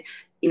why it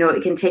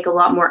can take a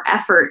lot more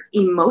effort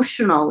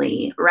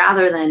emotionally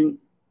rather than,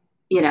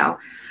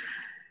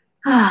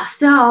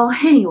 So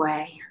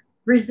anyway,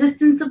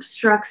 resistance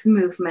obstructs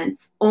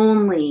movements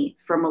only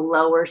from a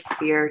lower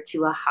sphere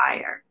to a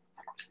higher.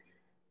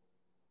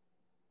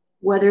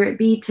 Whether it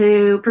be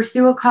to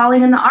pursue a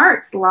calling in the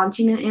arts,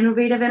 launching an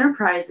innovative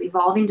enterprise,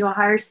 evolving to a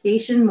higher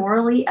station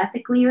morally,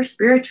 ethically, or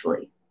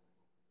spiritually.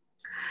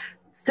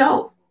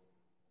 So,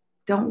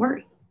 don't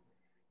worry.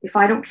 If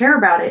I don't care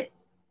about it,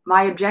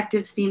 my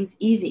objective seems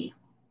easy.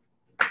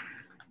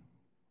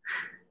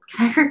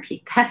 Can I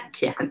repeat that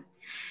again?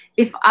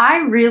 If I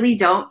really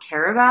don't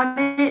care about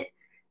it,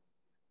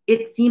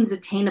 it seems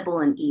attainable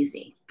and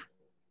easy.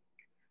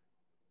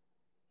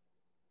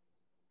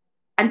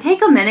 And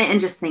take a minute and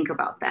just think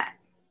about that.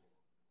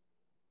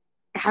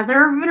 Has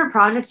there ever been a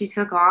project you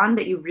took on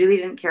that you really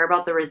didn't care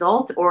about the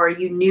result, or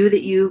you knew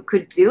that you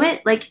could do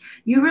it? Like,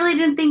 you really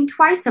didn't think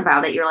twice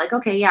about it. You're like,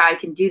 okay, yeah, I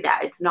can do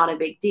that. It's not a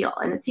big deal.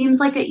 And it seems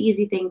like an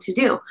easy thing to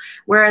do.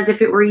 Whereas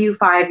if it were you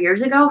 5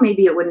 years ago,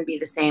 maybe it wouldn't be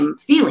the same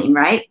feeling,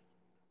 right?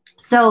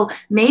 So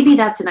maybe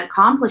that's an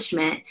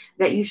accomplishment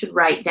that you should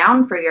write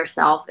down for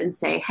yourself and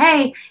say,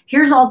 hey,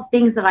 here's all the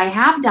things that I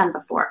have done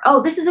before.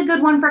 Oh, this is a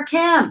good one for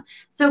Kim.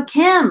 So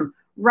Kim,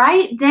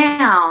 write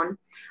down.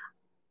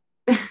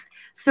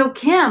 So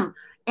Kim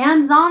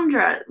and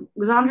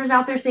Zandra's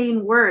out there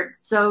saying words,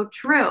 so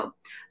true.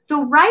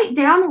 So write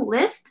down a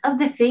list of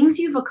the things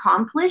you've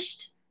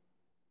accomplished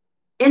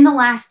in the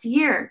last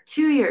year,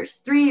 2 years,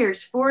 3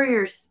 years, 4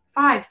 years,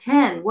 5,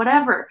 10,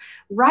 whatever.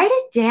 Write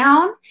it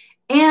down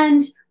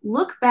and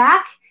look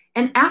back.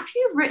 And after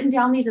you've written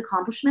down these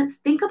accomplishments,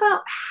 think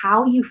about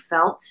how you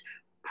felt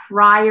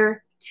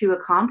prior to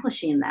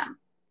accomplishing them.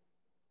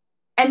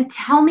 And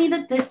tell me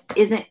that this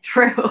isn't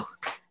true.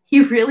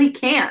 You really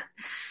can't.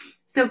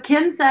 So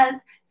Kim says,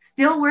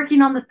 still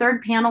working on the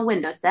 3rd panel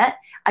window set.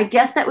 I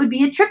guess that would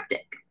be a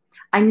triptych.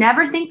 I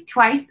never think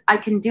twice. I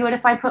can do it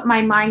if I put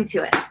my mind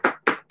to it.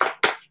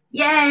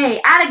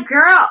 Yay, atta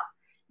girl.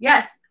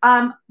 Yes,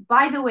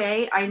 by the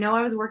way, I know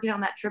I was working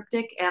on that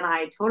triptych and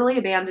I totally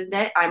abandoned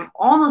it. I'm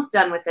almost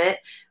done with it,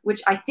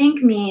 which I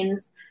think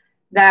means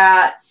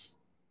that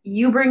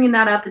you bringing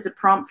that up is a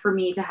prompt for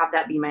me to have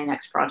that be my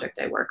next project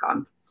I work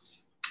on.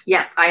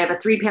 Yes, I have a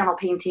 3-panel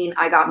painting.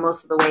 I got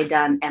most of the way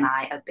done and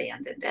I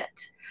abandoned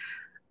it.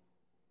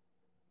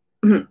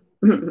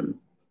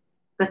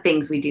 The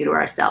things we do to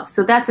ourselves.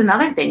 So that's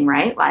another thing,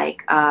 right?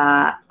 Like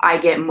I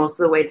get most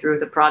of the way through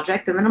the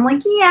project and then I'm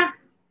like, yeah,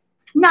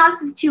 no,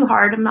 this is too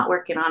hard. I'm not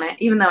working on it.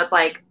 Even though it's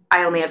like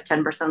I only have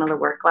 10% of the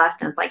work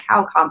left and it's like,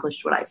 how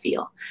accomplished would I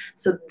feel?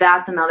 So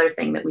that's another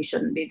thing that we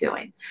shouldn't be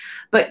doing.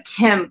 But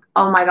Kim,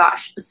 oh my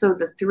gosh. So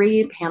the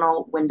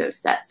 3-panel window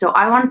set. So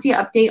I want to see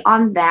an update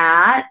on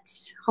that.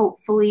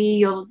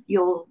 Hopefully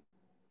you'll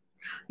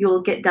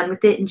get done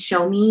with it and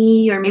show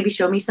me, or maybe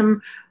show me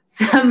some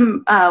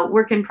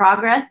work in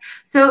progress.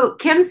 So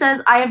Kim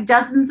says, I have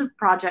dozens of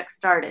projects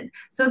started.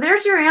 So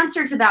there's your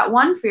answer to that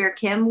one fear,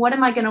 Kim. What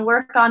am I going to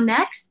work on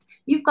next?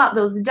 You've got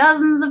those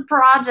dozens of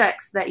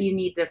projects that you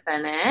need to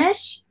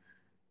finish.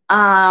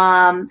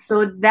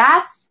 So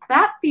that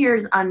fear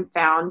is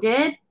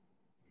unfounded.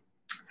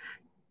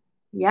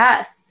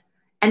 Yes.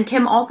 And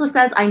Kim also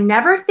says, I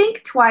never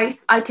think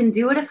twice. I can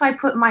do it if I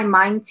put my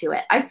mind to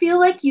it. I feel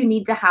like you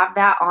need to have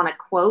that on a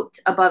quote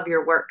above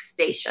your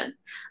workstation.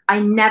 I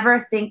never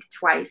think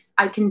twice.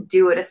 I can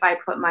do it if I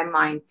put my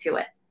mind to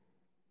it.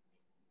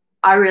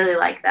 I really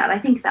like that. I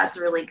think that's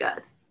really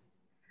good.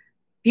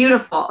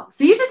 Beautiful.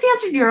 So you just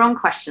answered your own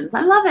questions.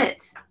 I love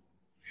it.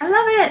 I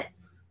love it.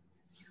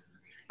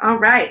 All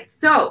right.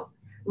 So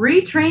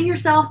Retrain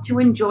yourself to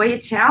enjoy a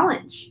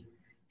challenge.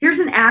 Here's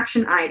an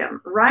action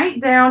item. Write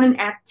down an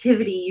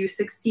activity you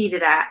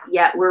succeeded at,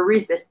 yet were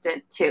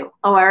resistant to.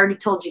 Oh, I already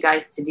told you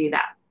guys to do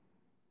that.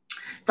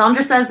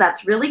 Sandra says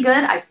that's really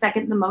good. I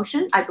second the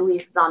motion. I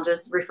believe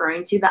Sandra's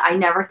referring to the I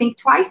never think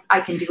twice. I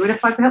can do it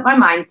if I put my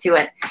mind to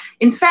it.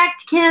 In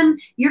fact, Kim,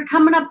 you're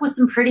coming up with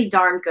some pretty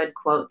darn good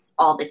quotes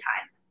all the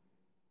time.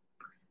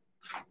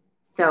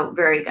 So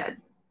very good.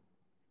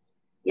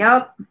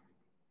 Yep.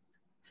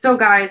 So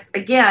guys,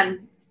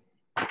 again,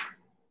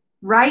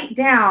 write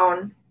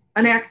down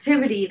an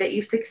activity that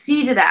you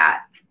succeeded at,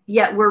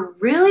 yet we're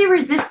really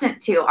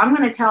resistant to. I'm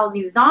going to tell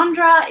you,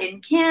 Sandra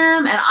and Kim,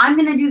 and I'm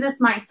going to do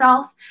this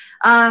myself.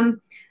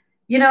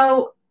 You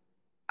know,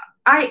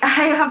 I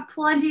have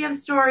plenty of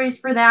stories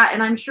for that,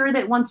 and I'm sure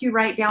that once you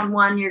write down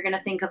one, you're going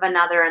to think of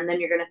another, and then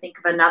you're going to think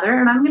of another,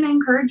 and I'm going to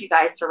encourage you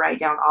guys to write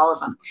down all of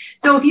them.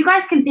 So if you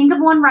guys can think of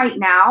one right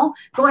now,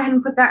 go ahead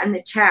and put that in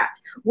the chat.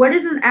 What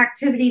is an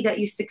activity that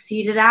you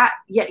succeeded at,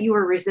 yet you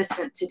were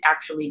resistant to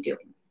actually doing?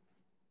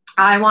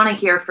 I want to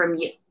hear from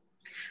you,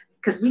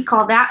 because we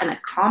call that an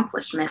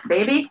accomplishment,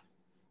 baby.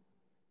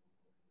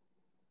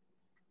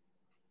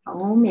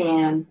 Oh,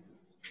 man.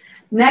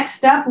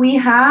 Next up, we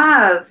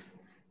have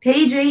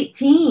page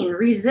 18.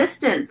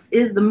 Resistance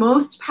is the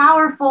most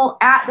powerful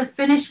at the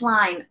finish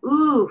line.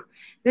 Ooh,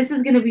 this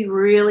is going to be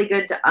really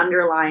good to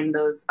underline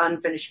those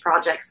unfinished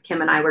projects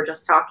Kim and I were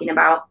just talking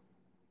about.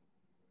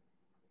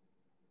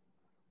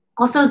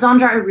 Also,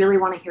 Sandra, I really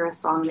want to hear a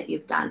song that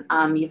you've done.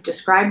 You've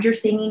described your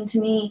singing to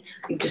me.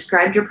 You've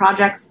described your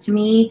projects to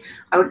me.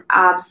 I would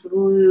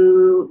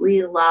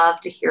absolutely love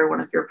to hear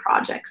one of your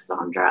projects,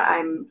 Sandra.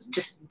 I'm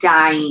just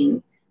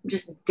dying. I'm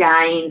just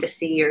dying to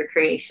see your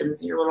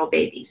creations, your little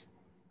babies.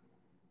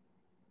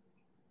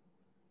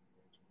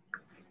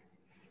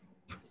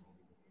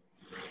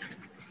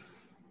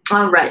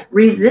 All right.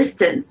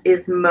 Resistance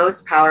is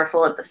most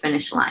powerful at the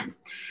finish line.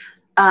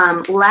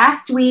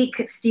 Last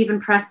week, Stephen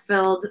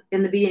Pressfield,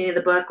 in the beginning of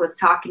the book, was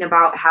talking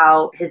about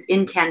how his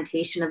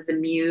incantation of the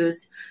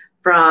muse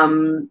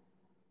from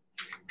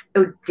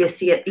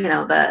Odysseus, you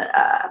know,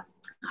 the,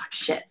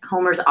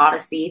 Homer's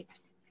Odyssey,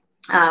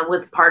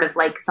 was part of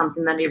like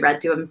something that he read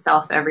to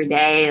himself every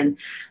day. And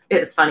it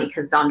was funny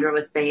because Sandra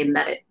was saying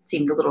that it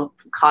seemed a little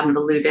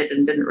convoluted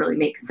and didn't really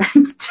make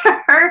sense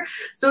to her.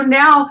 So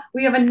now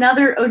we have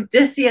another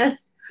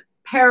Odysseus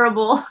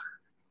parable.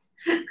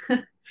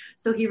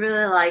 So he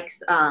really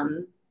likes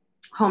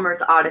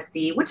Homer's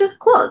Odyssey, which is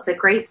cool. It's a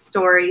great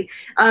story.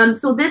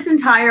 So this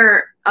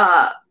entire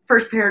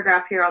first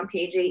paragraph here on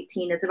page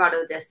 18 is about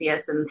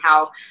Odysseus and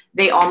how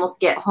they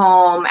almost get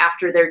home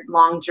after their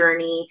long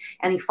journey,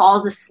 and he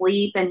falls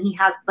asleep, and he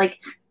has like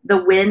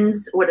the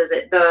winds. What is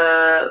it?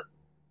 The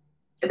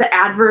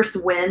adverse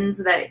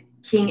winds that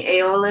King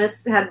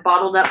Aeolus had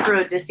bottled up for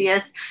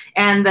Odysseus,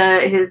 and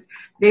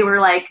they were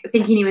like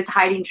thinking he was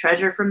hiding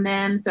treasure from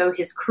them. So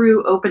his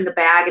crew opened the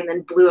bag and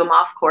then blew him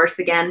off course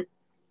again.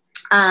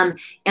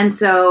 And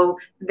so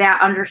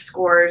that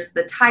underscores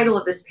the title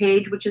of this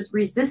page, which is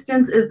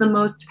Resistance is the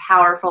most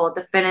powerful at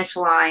the finish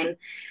line.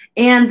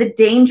 And the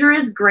danger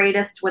is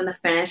greatest when the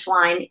finish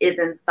line is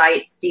in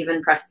sight,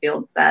 Stephen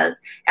Pressfield says.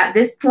 At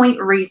this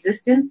point,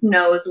 resistance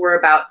knows we're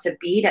about to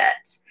beat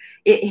it.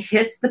 It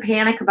hits the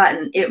panic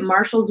button. It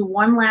marshals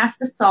one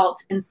last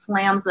assault and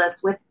slams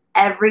us with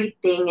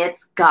everything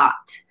it's got.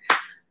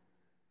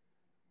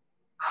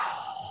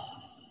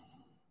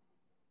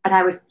 And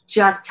I was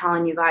just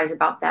telling you guys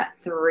about that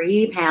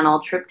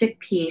 3-panel triptych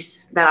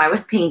piece that I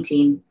was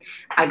painting.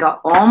 I got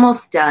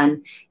almost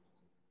done,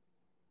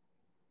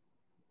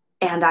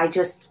 and I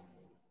just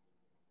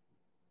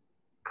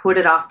put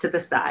it off to the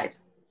side.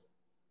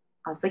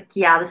 I was like,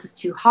 yeah, this is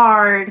too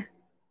hard,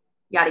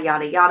 yada,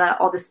 yada, yada,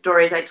 all the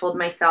stories I told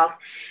myself.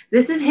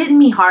 This is hitting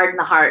me hard in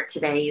the heart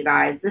today, you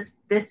guys.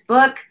 This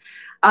book,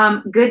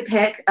 good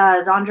pick.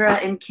 Sandra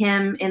and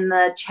Kim in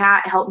the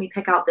chat helped me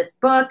pick out this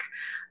book.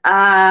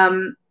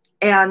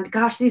 And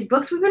gosh, these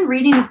books we've been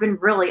reading have been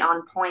really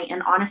on point.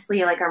 And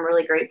honestly, like, I'm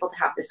really grateful to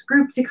have this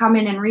group to come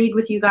in and read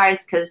with you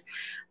guys, because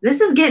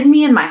this is getting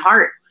me in my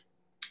heart.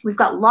 We've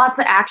got lots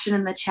of action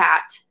in the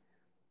chat.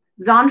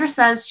 Sandra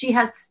says she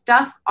has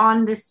stuff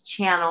on this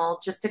channel,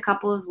 just a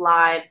couple of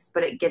lives,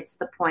 but it gets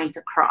the point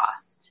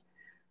across.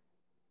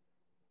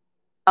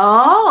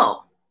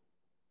 Oh,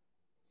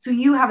 so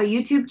you have a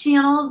YouTube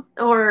channel,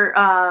 or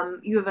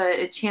you have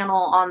a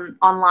channel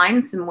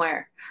online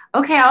somewhere.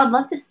 Okay, I would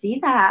love to see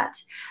that.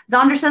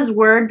 Sandra says,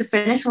 word, the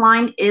finish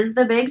line is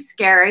the big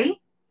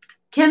scary.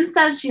 Kim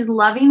says she's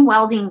loving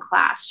welding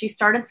class. She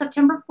started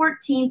September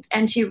 14th,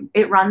 and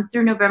it runs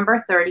through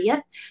November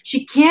 30th.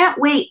 She can't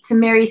wait to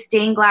marry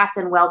stained glass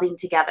and welding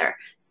together.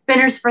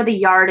 Spinners for the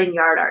yard and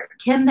yard art.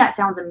 Kim, that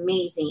sounds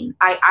amazing.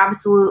 I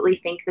absolutely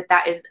think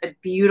that is a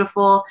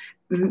beautiful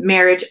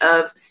marriage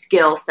of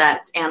skill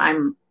sets, and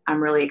I'm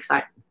really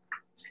excited.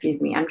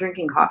 Excuse me, I'm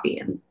drinking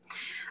coffee.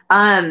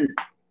 And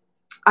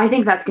I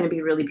think that's going to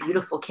be really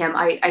beautiful, Kim.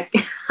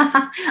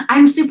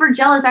 I'm super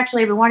jealous,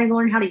 actually. I've been wanting to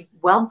learn how to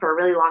weld for a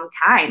really long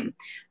time.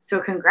 So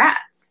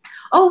congrats.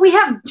 Oh, we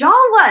have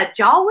Jawa.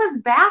 Jawa's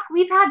back.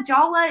 We've had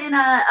Jawa in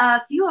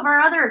a few of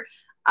our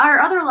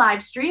other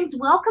live streams.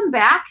 Welcome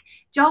back.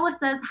 Jawa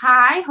says,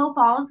 hi, hope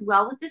all is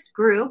well with this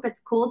group. It's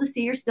cool to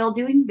see you're still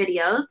doing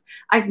videos.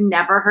 I've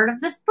never heard of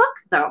this book,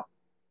 though.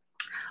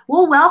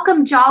 Well,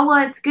 welcome,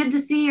 Jawa. It's good to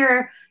see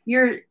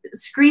your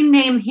screen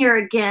name here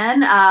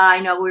again. I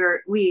know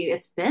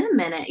it's been a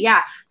minute.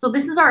 Yeah. So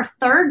this is our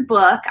third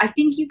book. I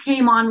think you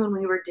came on when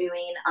we were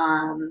doing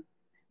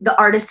The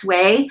Artist's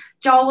Way,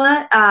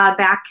 Jawa,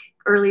 back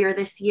earlier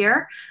this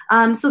year.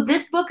 So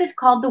this book is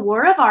called The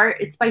War of Art.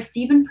 It's by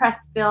Stephen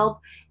Pressfield,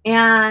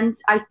 and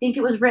I think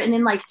it was written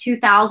in like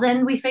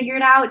 2000. We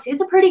figured out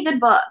it's a pretty good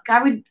book.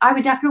 I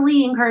would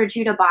definitely encourage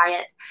you to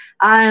buy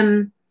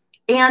it.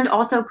 And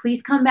also,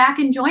 please come back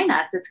and join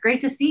us. It's great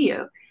to see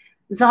you.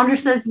 Zandra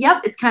says,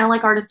 yep, it's kind of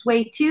like Artist's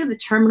Way too. The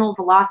terminal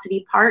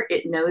velocity part,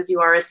 it knows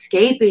you are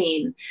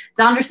escaping.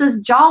 Zandra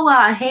says,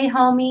 Jawa, hey,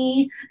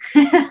 homie.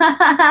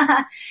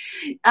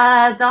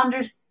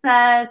 Zandra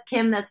says,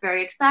 Kim, that's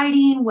very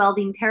exciting.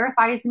 Welding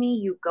terrifies me.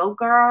 You go,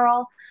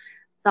 girl.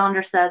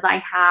 Zandra says, I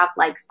have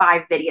like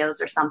 5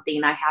 videos or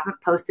something. I haven't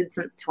posted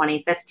since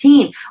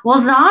 2015. Well,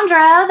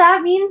 Zandra,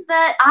 that means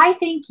that I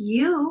think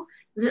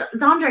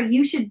Zandra,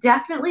 you should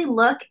definitely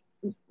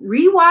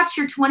rewatch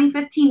your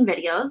 2015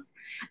 videos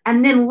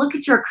and then look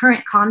at your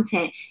current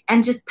content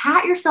and just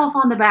pat yourself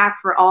on the back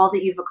for all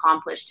that you've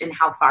accomplished and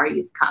how far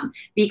you've come,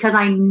 because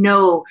I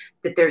know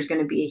that there's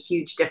going to be a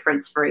huge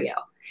difference for you.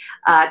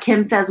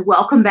 Kim says,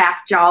 welcome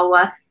back,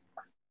 Jawa.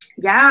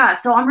 Yeah,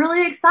 so I'm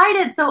really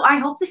excited. So I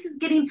hope this is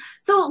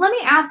so let me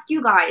ask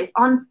you guys,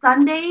 on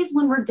Sundays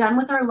when we're done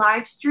with our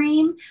live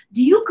stream,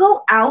 do you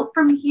go out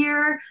from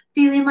here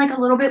feeling like a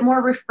little bit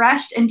more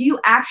refreshed? And do you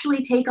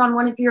actually take on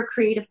one of your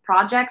creative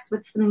projects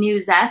with some new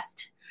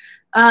zest?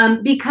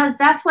 Because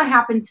that's what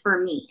happens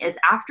for me, is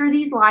after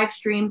these live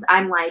streams,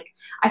 I'm like,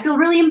 I feel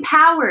really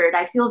empowered.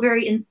 I feel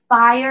very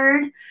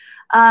inspired.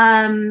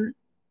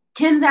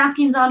 Kim's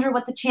asking Zandra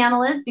what the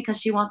channel is because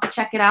she wants to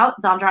check it out.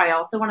 Zandra, I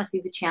also want to see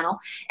the channel.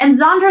 And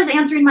Zandra's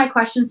answering my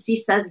questions. She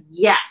says,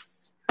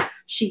 yes,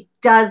 she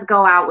does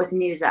go out with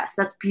new zest.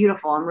 That's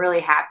beautiful. I'm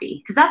really happy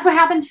because that's what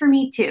happens for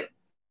me too.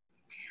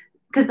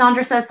 Because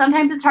Zandra says,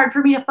 sometimes it's hard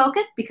for me to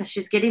focus because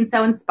she's getting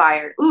so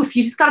inspired. Oof,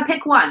 you just got to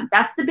pick one.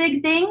 That's the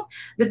big thing.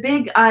 The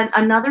big,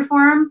 another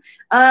form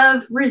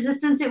of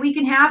resistance that we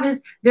can have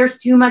is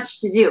there's too much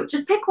to do.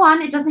 Just pick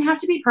one. It doesn't have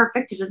to be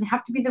perfect. It doesn't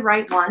have to be the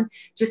right one.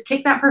 Just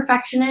kick that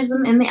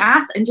perfectionism in the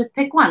ass and just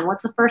pick one.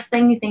 What's the first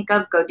thing you think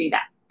of? Go do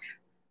that.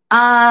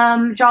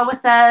 Jawa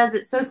says,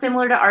 it's so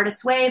similar to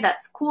Artist's Way.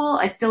 That's cool.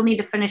 I still need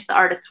to finish the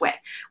Artist's Way.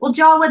 Well,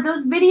 Jawa,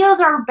 those videos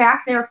are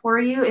back there for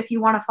you if you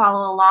want to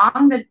follow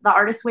along. The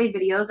Artist's Way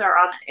videos are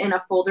in a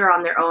folder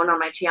on their own on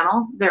my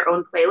channel, their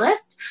own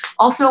playlist.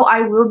 Also,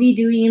 I will be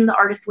doing the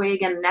Artist's Way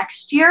again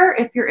next year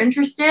if you're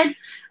interested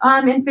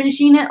in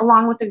finishing it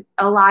along with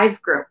a live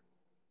group.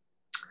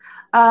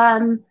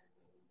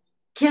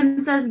 Kim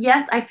says,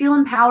 yes, I feel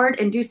empowered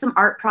and do some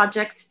art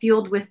projects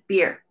fueled with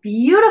beer.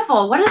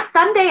 Beautiful. What is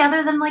Sunday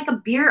other than like a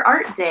beer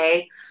art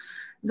day?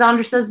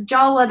 Zandra says,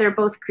 Jawa, they're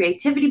both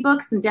creativity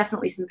books and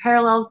definitely some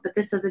parallels, but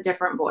this has a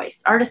different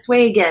voice. Artist's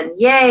Way again.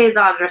 Yay,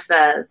 Zandra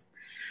says.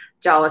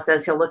 Jawa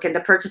says he'll look into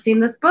purchasing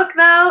this book,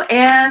 though.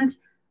 And,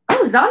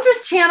 oh,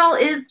 Zandra's channel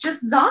is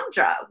just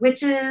Zandra,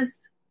 which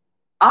is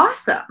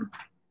awesome.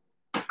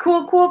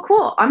 Cool, cool,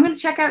 cool. I'm going to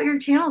check out your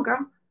channel,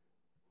 girl.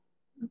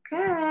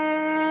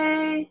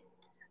 Okay.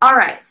 All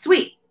right,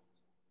 sweet.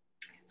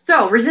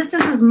 So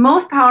resistance is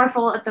most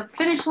powerful at the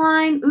finish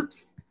line.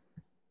 Oops.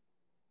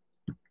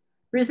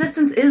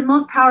 Resistance is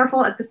most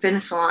powerful at the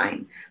finish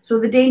line. So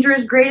the danger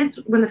is greatest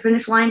when the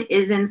finish line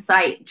is in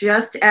sight,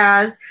 just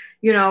as,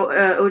 you know,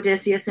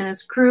 Odysseus and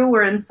his crew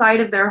were in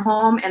sight of their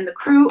home, and the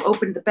crew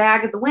opened the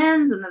bag of the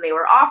winds, and then they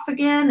were off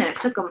again, and it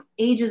took them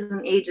ages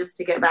and ages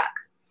to get back.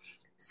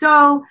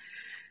 So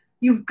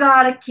you've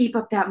got to keep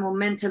up that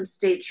momentum,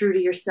 stay true to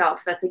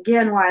yourself. That's,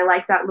 again, why I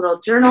like that little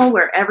journal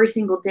where every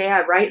single day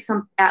I write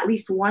at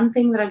least one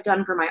thing that I've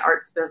done for my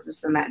arts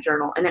business in that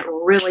journal. And it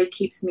really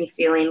keeps me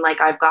feeling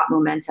like I've got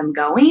momentum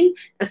going,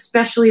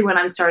 especially when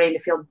I'm starting to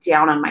feel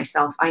down on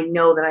myself. I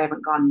know that I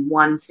haven't gone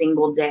one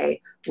single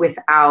day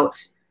without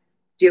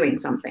doing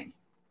something.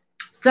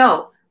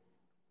 So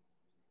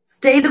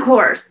stay the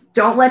course.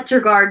 Don't let your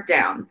guard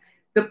down.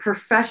 The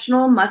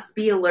professional must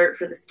be alert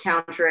for this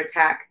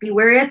counterattack. Be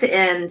wary at the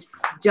end.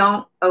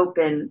 Don't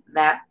open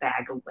that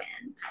bag of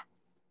wind.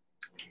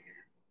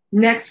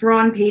 Next, we're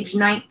on page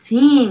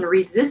 19.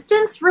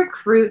 Resistance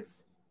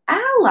recruits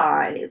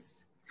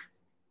allies.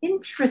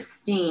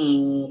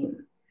 Interesting.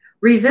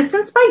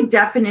 Resistance, by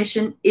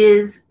definition,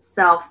 is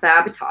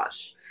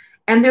self-sabotage.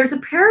 And there's a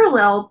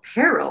parallel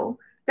peril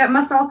that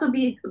must also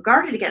be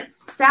guarded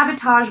against: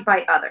 sabotage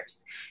by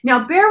others.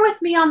 Now, bear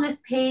with me on this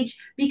page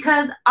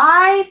because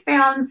I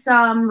found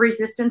some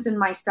resistance in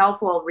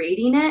myself while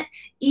reading it,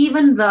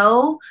 even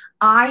though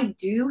I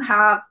do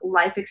have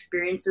life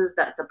experiences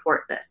that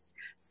support this.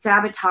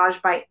 Sabotage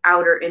by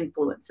outer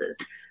influences.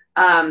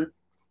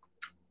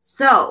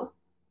 So,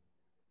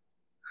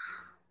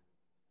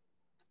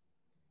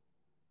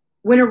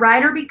 when a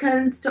writer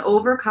begins to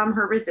overcome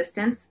her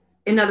resistance,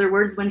 in other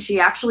words, when she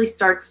actually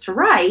starts to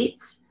write,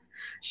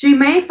 she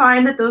may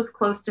find that those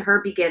close to her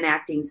begin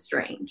acting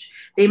strange.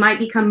 They might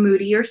become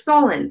moody or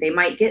sullen. They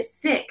might get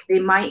sick. They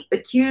might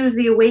accuse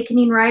the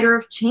awakening writer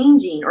of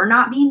changing or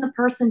not being the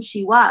person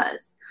she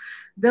was.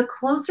 The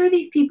closer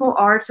these people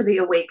are to the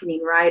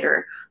awakening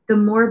writer, the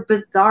more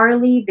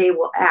bizarrely they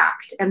will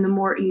act and the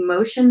more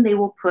emotion they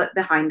will put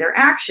behind their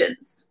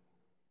actions.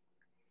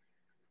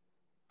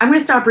 I'm going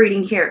to stop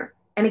reading here.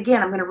 And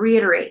again, I'm going to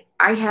reiterate,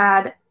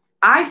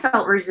 I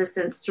felt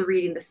resistance to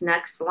reading this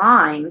next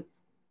line.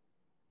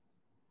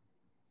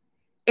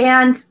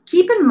 And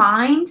keep in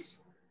mind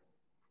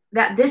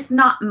that this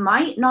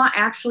might not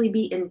actually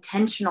be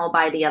intentional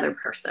by the other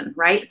person,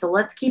 right? So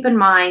let's keep in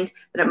mind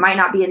that it might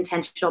not be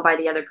intentional by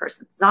the other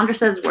person. Zandra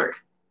says word.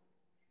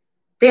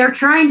 They are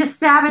trying to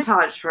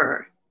sabotage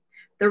her.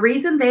 The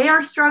reason they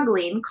are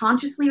struggling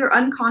consciously or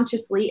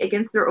unconsciously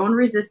against their own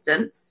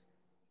resistance,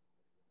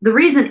 the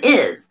reason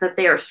is that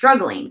they are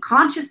struggling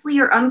consciously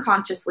or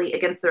unconsciously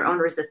against their own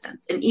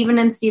resistance. And even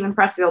in Stephen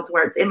Pressfield's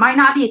words, it might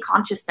not be a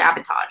conscious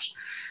sabotage.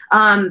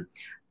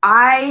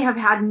 I have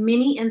had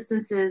many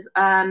instances,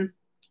 and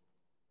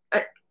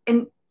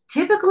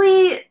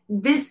typically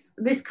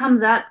this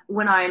comes up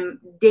when I'm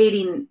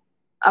dating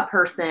a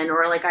person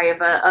or like I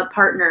have a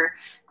partner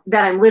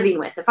that I'm living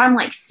with. If I'm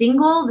like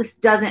single, this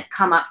doesn't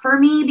come up for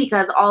me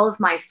because all of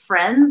my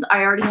friends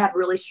I already have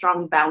really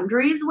strong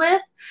boundaries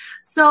with.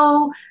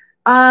 So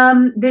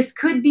this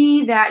could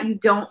be that you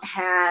don't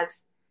have,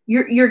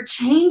 you're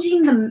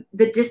changing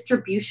the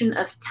distribution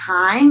of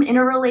time in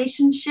a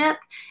relationship,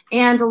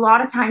 and a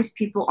lot of times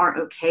people aren't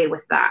okay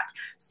with that.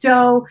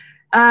 So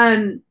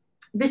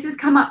this has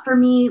come up for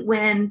me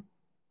when,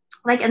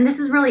 like, and this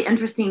is really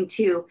interesting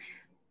too,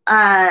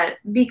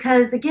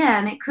 because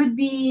again, it could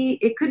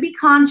be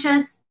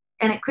conscious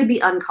and it could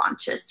be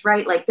unconscious,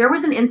 right? Like there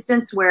was an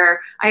instance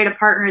where I had a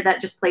partner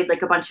that just played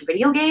like a bunch of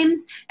video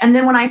games, and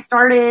then when I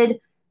started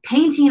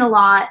painting a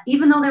lot,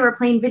 even though they were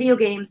playing video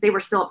games, they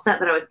were still upset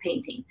that I was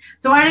painting.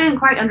 So I didn't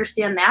quite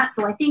understand that.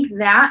 So I think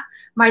that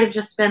might have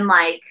just been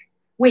like,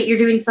 wait, you're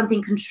doing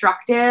something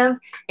constructive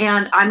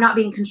and I'm not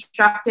being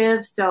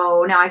constructive,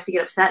 so now I have to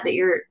get upset that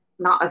you're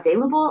not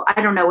available.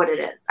 I don't know what it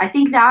is. I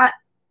think that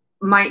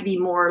might be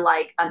more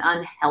like an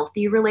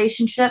unhealthy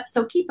relationship.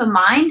 So keep in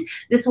mind,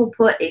 this will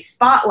put a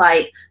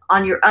spotlight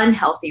on your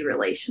unhealthy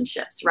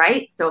relationships,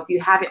 right? So if you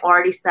haven't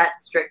already set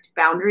strict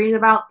boundaries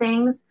about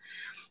things,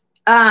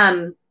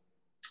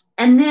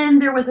 and then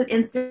there was an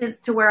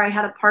instance to where I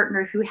had a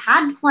partner who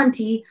had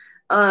plenty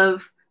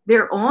of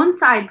their own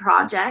side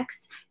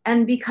projects.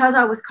 And because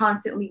I was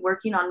constantly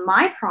working on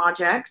my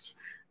project,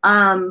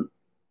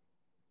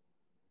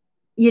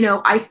 you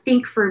know, I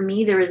think for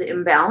me, there was an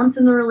imbalance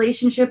in the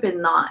relationship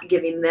and not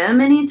giving them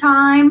any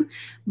time.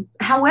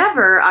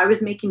 However, I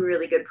was making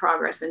really good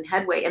progress and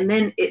headway. And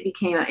then it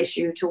became an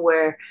issue to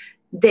where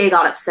they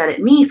got upset at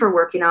me for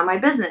working on my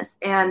business.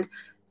 And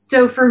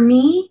so for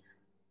me,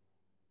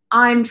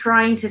 I'm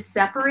trying to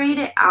separate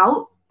it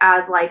out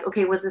as like,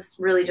 okay, was this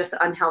really just an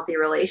unhealthy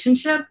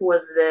relationship?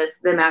 Was this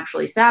them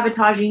actually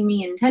sabotaging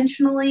me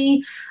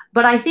intentionally?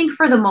 But I think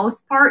for the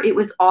most part, it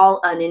was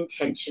all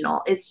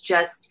unintentional. It's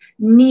just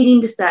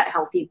needing to set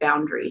healthy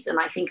boundaries. And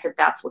I think that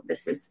that's what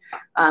this is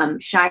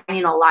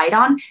shining a light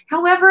on.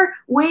 However,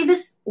 weigh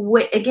this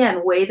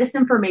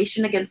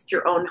information against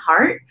your own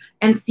heart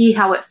and see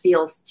how it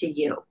feels to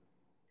you.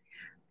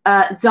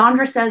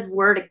 Zandra says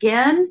word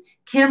again.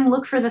 Kim,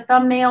 look for the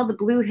thumbnail, the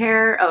blue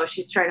hair. Oh,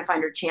 she's trying to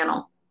find her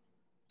channel.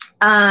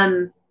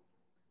 Jawa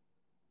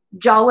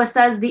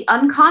says the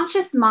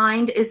unconscious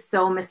mind is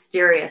so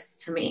mysterious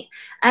to me.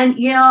 And,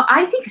 you know,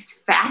 I think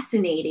it's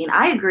fascinating.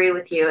 I agree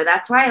with you.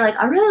 That's why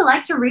I really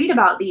like to read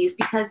about these,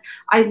 because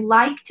I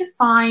like to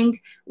find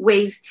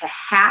ways to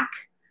hack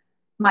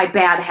my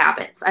bad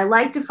habits. I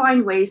like to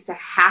find ways to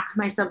hack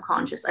my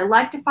subconscious. I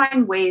like to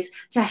find ways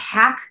to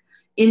hack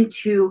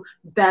into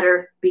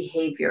better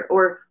behavior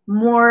or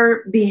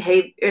more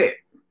behavior,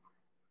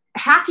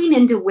 hacking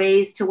into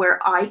ways to where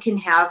I can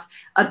have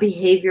a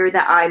behavior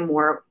that I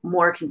more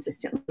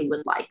consistently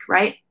would like,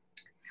 right?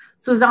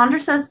 So Zandra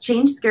says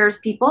change scares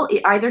people.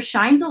 It either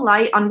shines a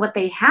light on what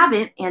they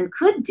haven't and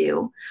could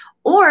do,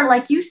 or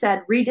like you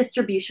said,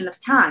 redistribution of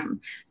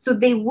time. So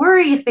they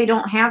worry if they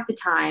don't have the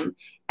time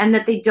and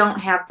that they don't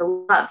have the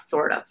love,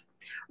 sort of.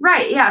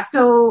 Right, yeah,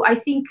 so I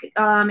think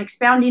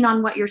expounding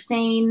on what you're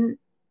saying,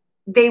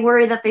 they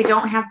worry that they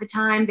don't have the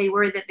time. They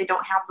worry that they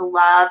don't have the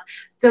love.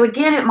 So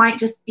again, it might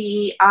just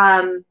be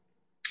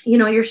you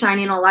know, you're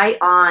shining a light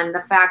on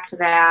the fact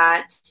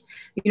that,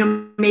 you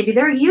know, maybe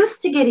they're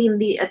used to getting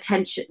the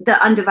attention,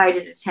 the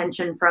undivided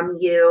attention from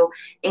you,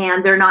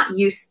 and they're not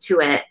used to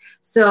it.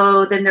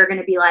 So then they're going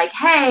to be like,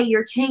 hey,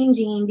 you're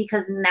changing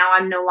because now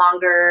I'm no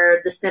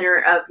longer the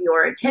center of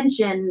your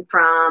attention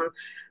from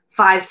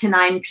 5 to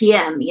 9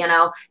 p.m. You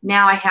know,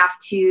 now I have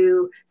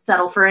to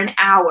settle for an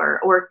hour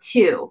or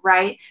two,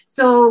 right?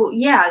 So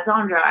yeah,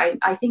 Zandra,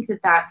 I think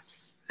that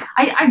that's,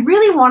 I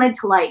really wanted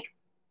to, like,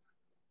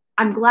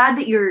 I'm glad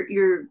that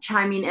you're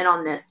chiming in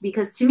on this,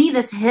 because to me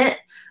this hit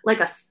like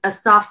a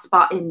soft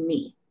spot in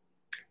me.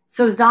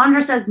 So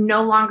Zandra says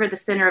no longer the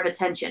center of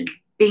attention.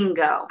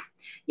 Bingo.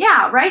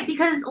 Yeah, right?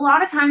 Because a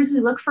lot of times we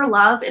look for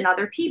love in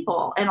other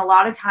people, and a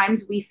lot of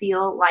times we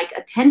feel like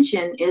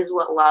attention is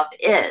what love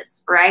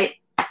is, right?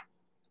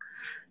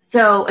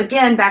 So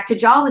again, back to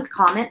Jawa's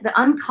comment, the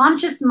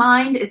unconscious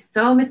mind is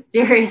so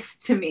mysterious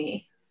to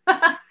me.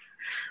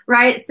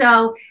 Right?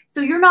 So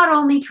you're not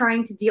only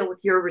trying to deal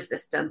with your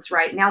resistance,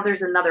 right? Now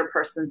there's another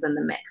person's in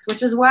the mix,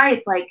 which is why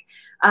it's like,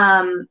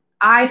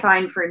 I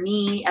find for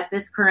me at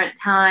this current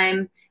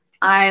time,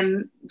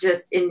 I'm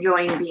just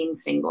enjoying being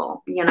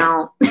single, you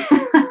know?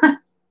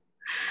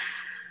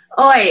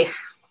 Oi.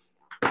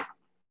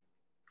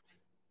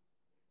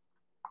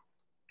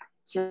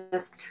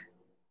 Just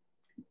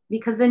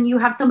because then you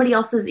have somebody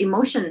else's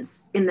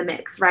emotions in the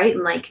mix, right?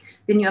 And like,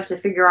 then you have to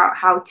figure out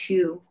how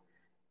to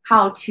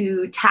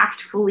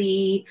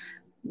tactfully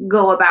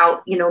go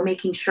about, you know,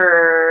 making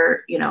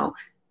sure, you know,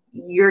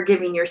 you're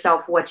giving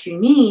yourself what you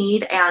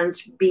need and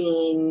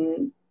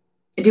doing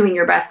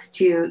your best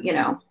to, you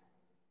know,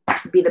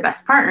 be the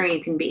best partner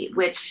you can be,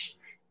 which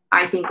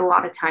I think a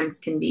lot of times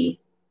can be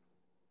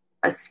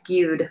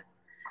skewed.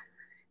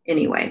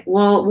 Anyway,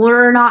 well,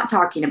 we're not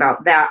talking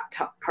about that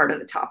part of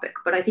the topic,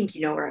 but I think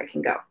you know where I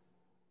can go.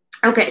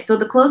 Okay, so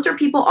the closer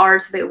people are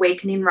to the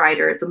awakening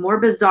rider, the more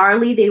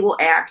bizarrely they will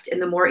act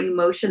and the more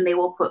emotion they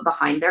will put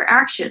behind their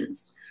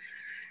actions.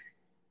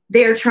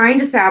 They are trying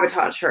to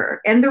sabotage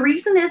her. And the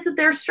reason is that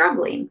they're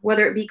struggling,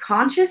 whether it be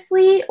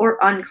consciously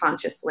or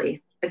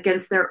unconsciously,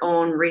 against their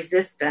own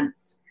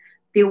resistance.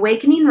 The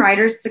awakening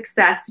rider's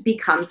success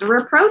becomes a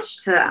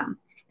reproach to them.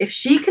 If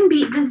she can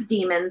beat these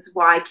demons,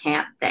 why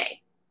can't they?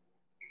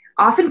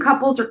 Often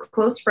couples or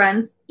close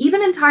friends,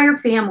 even entire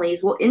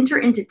families, will enter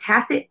into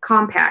tacit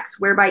compacts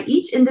whereby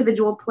each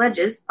individual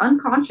pledges,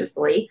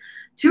 unconsciously,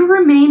 to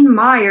remain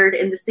mired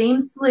in the same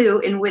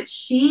slough in which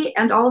she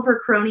and all of her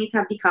cronies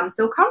have become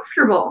so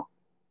comfortable.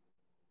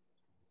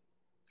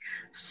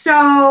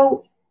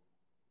 So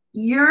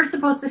you're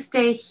supposed to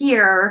stay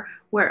here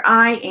where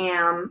I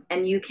am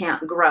and you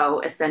can't grow,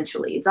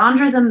 essentially.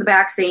 Zandra's in the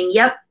back saying,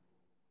 yep.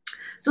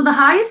 So the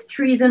highest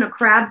treason a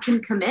crab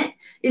can commit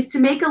is to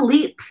make a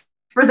leap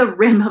for the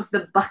rim of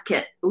the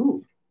bucket.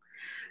 Ooh.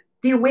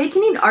 The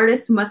awakening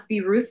artist must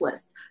be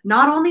ruthless,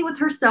 not only with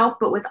herself,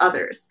 but with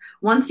others.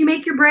 Once you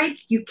make your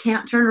break, you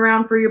can't turn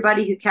around for your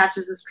buddy who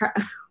catches his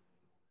crab.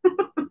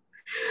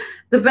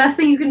 The best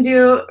thing you can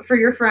do for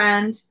your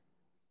friend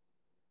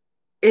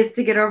is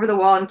to get over the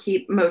wall and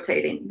keep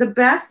motating. The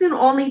best and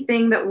only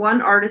thing that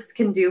one artist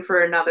can do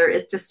for another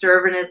is to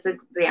serve as an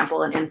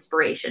example and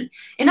inspiration.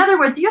 In other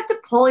words, you have to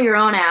pull your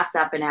own ass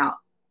up and out.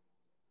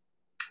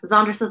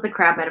 Zandra says the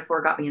crab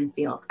metaphor got me in the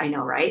feels. I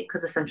know, right?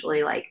 Because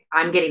essentially, like,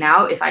 I'm getting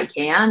out if I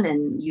can,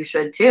 and you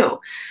should too.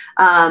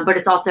 But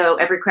it's also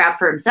every crab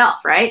for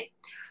himself, right?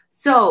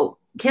 So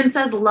Kim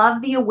says,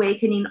 love the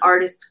awakening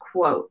artist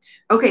quote.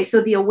 Okay, so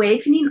the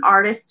awakening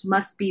artist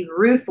must be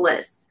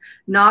ruthless,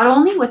 not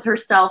only with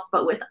herself,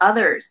 but with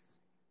others.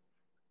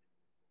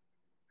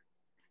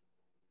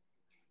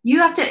 You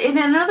have to, in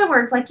other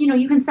words, like, you know,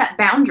 you can set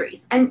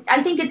boundaries. And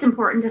I think it's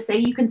important to say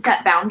you can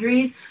set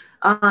boundaries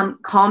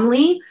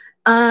calmly,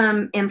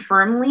 and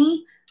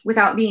firmly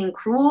without being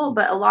cruel,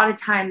 but a lot of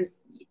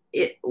times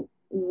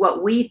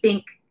what we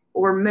think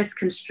or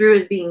misconstrue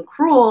as being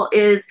cruel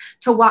is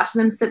to watch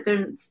them sit there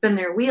and spin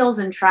their wheels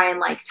and try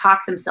and like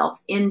talk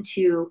themselves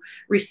into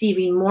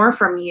receiving more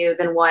from you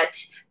than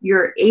what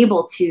you're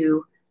able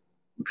to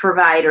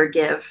provide or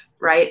give,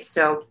 right?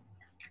 So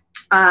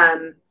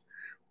the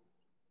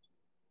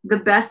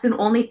best and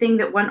only thing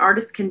that one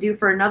artist can do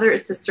for another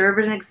is to serve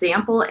as an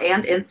example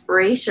and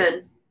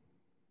inspiration.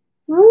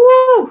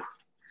 Woo!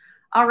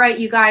 All right,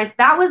 you guys,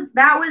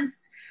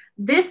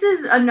 this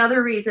is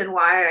another reason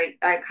why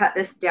I cut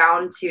this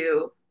down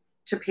to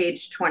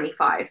page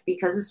 25,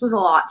 because this was a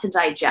lot to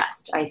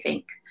digest, I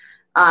think.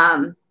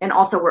 And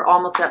also we're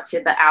almost up to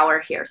the hour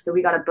here, so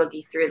we got to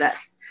boogie through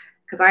this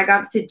because I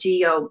got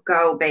to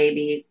go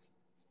babies.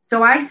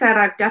 So I said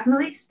I've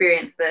definitely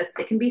experienced this.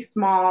 It can be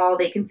small.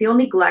 They can feel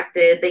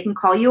neglected. They can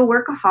call you a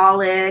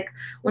workaholic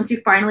once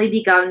you finally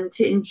begun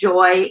to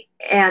enjoy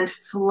and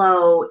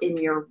flow in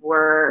your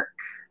work.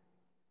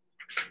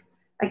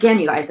 Again,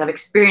 you guys, I've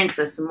experienced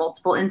this in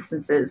multiple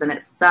instances, and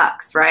it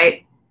sucks,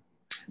 right?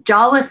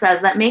 Jawa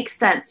says that makes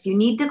sense. You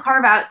need to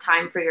carve out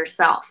time for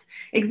yourself.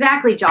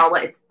 Exactly,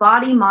 Jawa. It's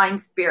body, mind,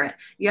 spirit.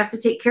 You have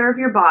to take care of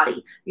your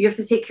body. You have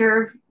to take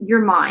care of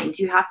your mind.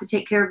 You have to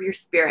take care of your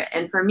spirit.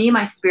 And for me,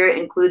 my spirit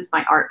includes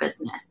my art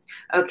business.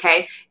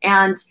 Okay.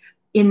 And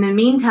in the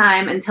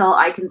meantime, until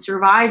I can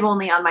survive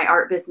only on my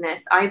art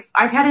business,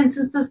 I've had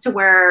instances to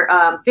where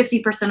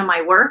 50% of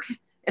my work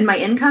and my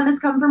income has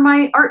come from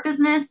my art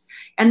business.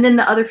 And then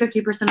the other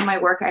 50% of my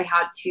work I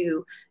had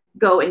to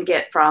go and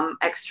get from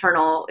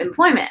external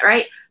employment,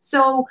 right?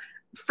 So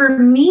for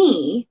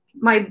me,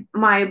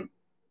 my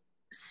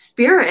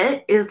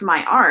spirit is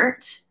my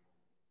art.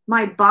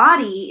 My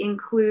body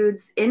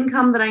includes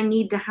income that I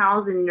need to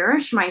house and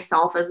nourish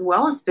myself, as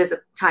well as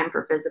time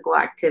for physical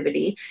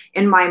activity.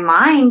 And my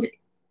mind,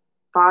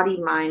 body,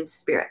 mind,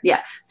 spirit.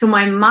 Yeah. So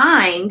my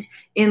mind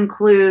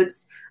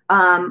includes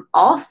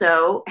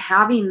also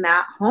having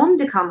that home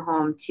to come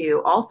home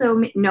to,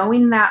 also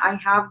knowing that I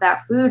have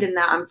that food and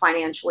that I'm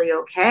financially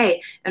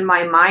okay. And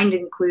my mind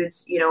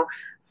includes, you know,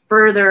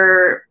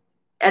 further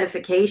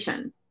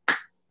edification.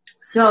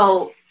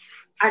 So,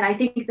 and I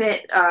think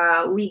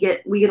that we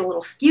get a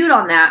little skewed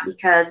on that,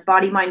 because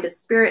body, mind, and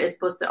spirit is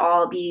supposed to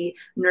all be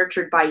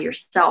nurtured by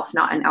yourself,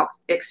 not an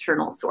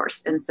external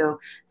source. And so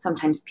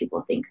sometimes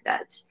people think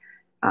that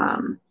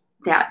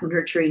that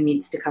nurturing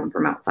needs to come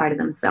from outside of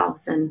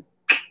themselves, and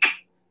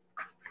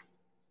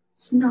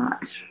it's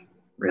not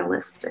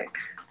realistic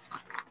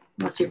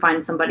unless you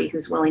find somebody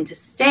who's willing to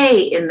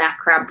stay in that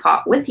crab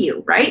pot with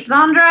you, right,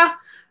 Zandra?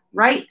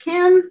 Right,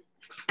 Kim?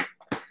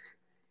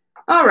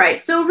 All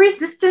right, so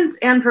resistance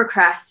and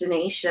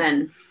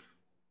procrastination.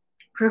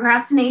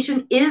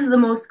 Procrastination is the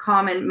most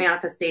common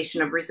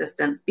manifestation of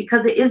resistance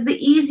because it is the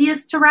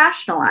easiest to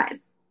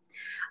rationalize.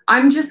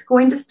 I'm just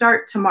going to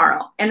start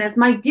tomorrow. And as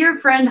my dear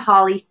friend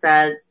Holly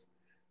says,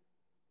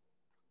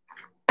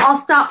 I'll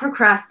stop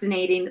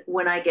procrastinating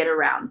when I get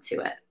around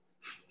to it.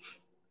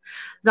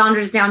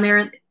 Zondra's down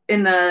there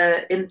in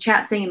the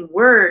chat saying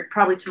word,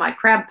 probably to my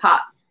crab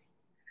pot.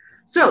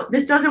 So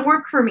this doesn't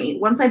work for me.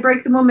 Once I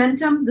break the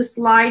momentum, the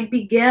slide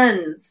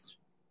begins.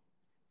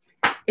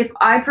 If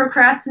I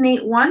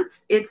procrastinate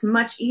once, it's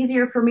much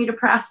easier for me to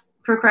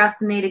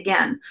procrastinate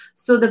again.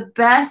 So the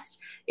best,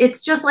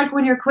 it's just like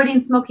when you're quitting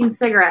smoking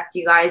cigarettes,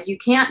 you guys. You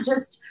can't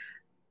just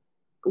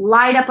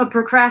light up a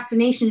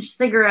procrastination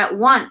cigarette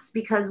once,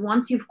 because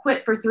once you've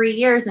quit for 3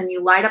 years and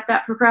you light up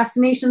that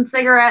procrastination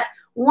cigarette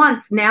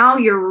once, now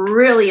you're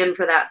really in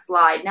for that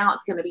slide. Now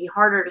it's going to be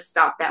harder to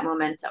stop that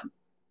momentum.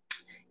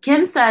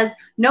 Kim says,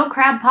 no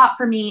crab pot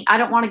for me. I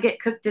don't want to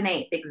get cooked and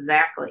ate.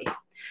 Exactly.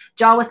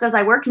 Jawa says,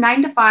 I work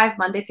 9 to 5,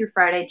 Monday through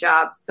Friday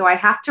jobs, so I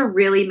have to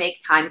really make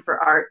time for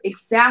art.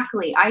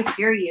 Exactly. I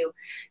hear you.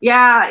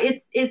 Yeah,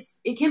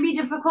 it can be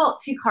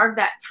difficult to carve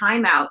that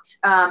time out,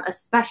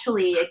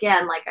 especially,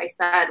 again, like I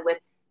said,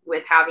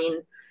 with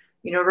having,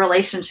 you know,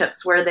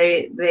 relationships where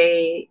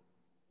they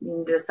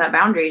just set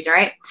boundaries,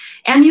 right?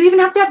 And you even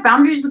have to have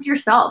boundaries with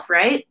yourself,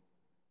 right?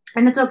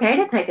 And it's okay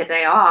to take a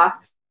day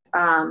off,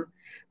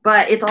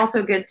 but it's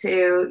also good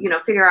to, you know,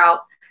 figure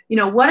out, you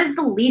know, what is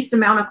the least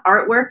amount of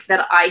artwork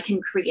that I can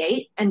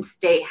create and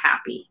stay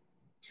happy?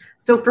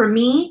 So for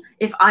me,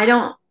 if I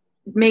don't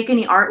make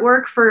any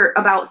artwork for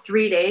about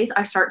 3 days,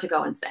 I start to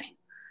go insane.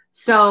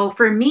 So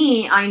for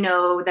me, I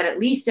know that at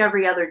least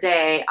every other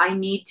day, I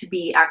need to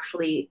be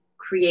actually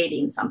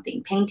creating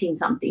something, painting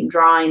something,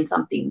 drawing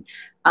something.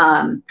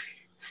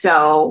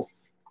 So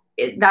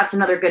that's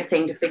another good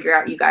thing to figure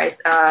out, you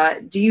guys.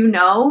 Do you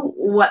know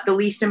what the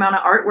least amount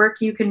of artwork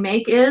you can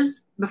make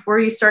is before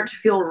you start to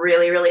feel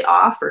really, really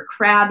off or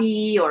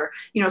crabby, or,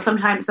 you know,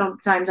 sometimes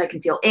I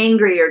can feel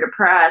angry or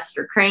depressed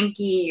or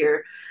cranky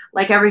or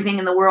like everything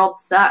in the world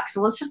sucks.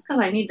 Well, it's just because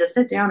I need to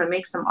sit down and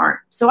make some art.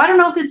 So I don't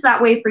know if it's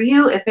that way for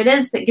you. If it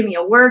is, give me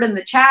a word in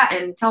the chat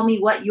and tell me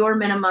what your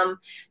minimum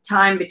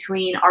time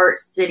between art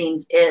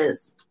sittings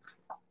is.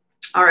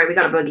 All right, we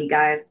got a boogie,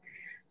 guys.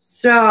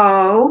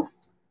 So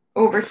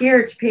over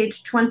here to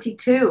page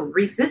 22,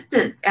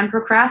 resistance and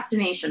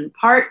procrastination,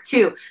 part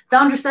 2.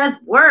 Sandra says,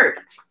 word.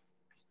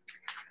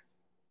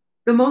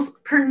 The most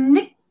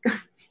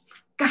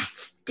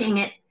gosh, dang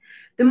it.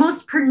 The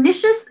most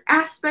pernicious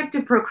aspect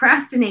of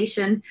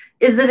procrastination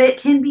is that it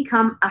can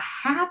become a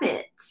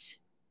habit.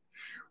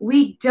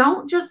 We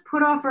don't just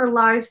put off our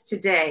lives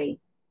today.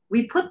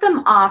 We put them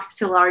off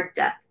till our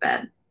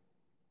deathbed.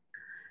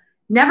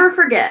 Never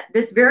forget,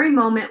 this very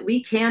moment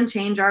we can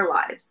change our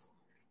lives.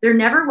 There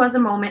never was a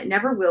moment,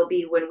 never will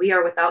be, when we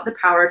are without the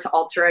power to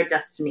alter our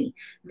destiny.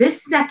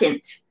 This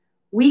second,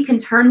 we can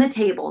turn the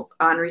tables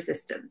on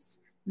resistance.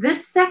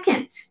 This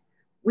second,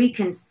 we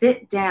can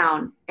sit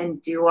down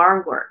and do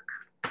our work.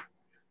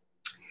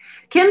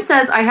 Kim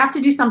says, I have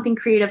to do something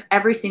creative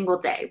every single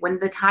day. When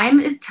the time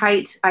is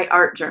tight, I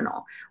art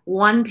journal,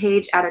 1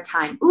 page at a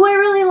time. Ooh, I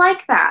really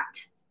like that.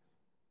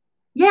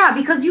 Yeah,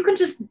 because you can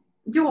just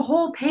do a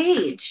whole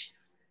page.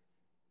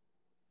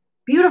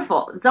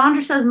 Beautiful.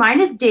 Zandra says,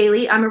 mine is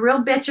daily. I'm a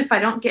real bitch if I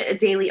don't get a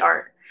daily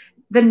art.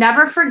 The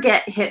never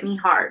forget hit me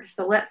hard.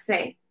 So let's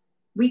say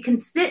we can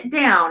sit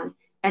down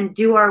and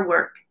do our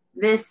work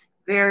this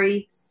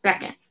very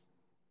second.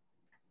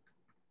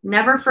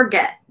 Never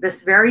forget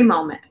this very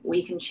moment.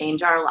 We can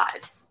change our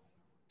lives.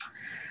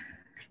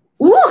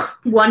 Ooh,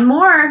 one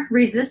more.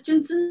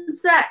 Resistance in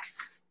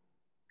sex.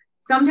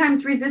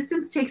 Sometimes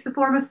resistance takes the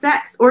form of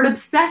sex or an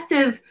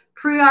obsessive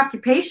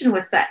preoccupation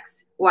with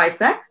sex. Why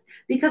sex?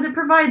 Because it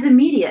provides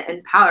immediate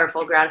and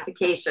powerful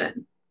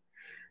gratification.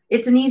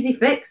 It's an easy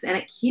fix and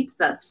it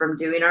keeps us from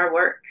doing our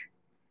work.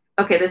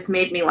 Okay, this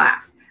made me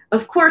laugh.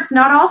 Of course,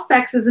 not all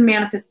sex is a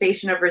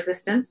manifestation of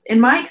resistance. In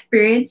my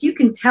experience, you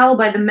can tell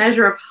by the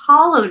measure of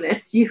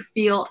hollowness you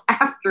feel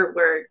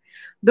afterward.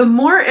 The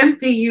more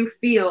empty you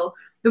feel,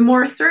 the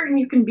more certain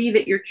you can be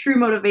that your true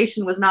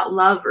motivation was not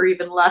love or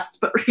even lust,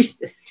 but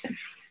resistance.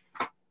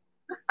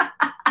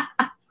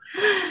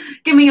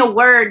 Give me a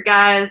word,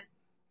 guys.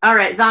 All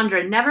right,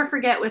 Zandra, never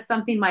forget was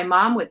something my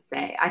mom would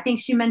say. I think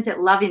she meant it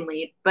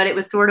lovingly, but it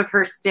was sort of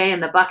her stay in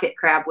the bucket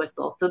crab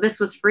whistle. So this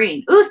was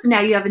freeing. Ooh, so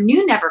now you have a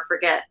new never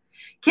forget.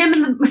 Kim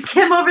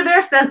over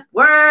there says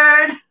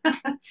word.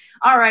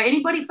 All right,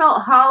 anybody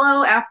felt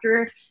hollow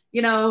after,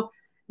 you know,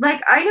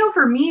 like I know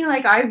for me,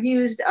 like I've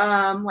used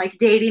like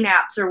dating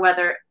apps or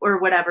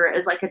whatever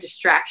as like a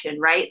distraction,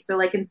 right? So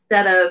like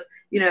instead of,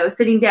 you know,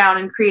 sitting down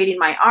and creating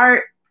my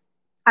art,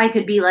 I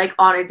could be like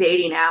on a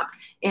dating app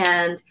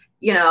and,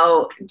 you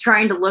know,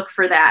 trying to look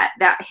for that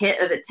hit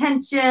of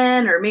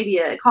attention or maybe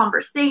a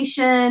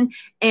conversation.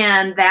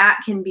 And that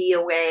can be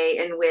a way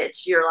in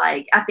which you're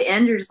like, at the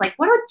end, you're just like,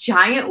 what a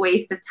giant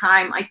waste of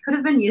time. I could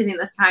have been using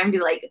this time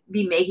to like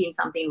be making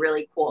something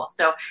really cool.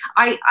 So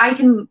I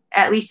can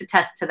at least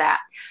attest to that.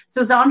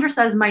 So Zandra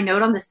says, my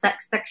note on the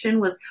sex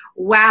section was,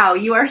 wow,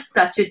 you are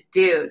such a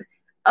dude.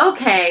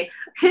 Okay.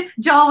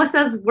 Jalwa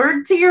says,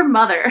 word to your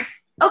mother.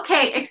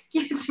 Okay,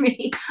 excuse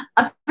me.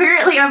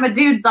 Apparently I'm a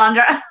dude,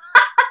 Zandra.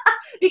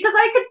 Because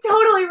I could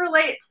totally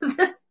relate to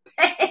this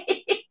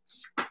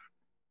page.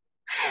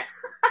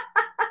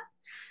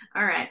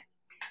 All right.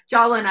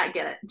 Jala and I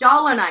get it.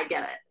 Jala and I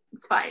get it.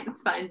 It's fine.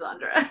 It's fine,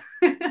 Zandra.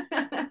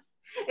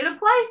 It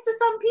applies to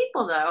some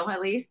people, though,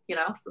 at least, you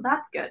know, so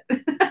that's good.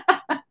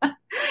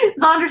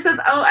 Zandra says,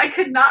 oh, I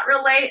could not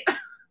relate.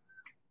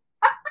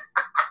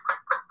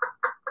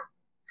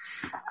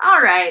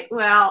 All right.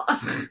 Well,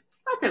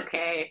 that's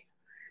okay.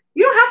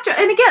 You don't have to,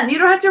 and again, you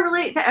don't have to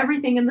relate to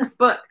everything in this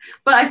book,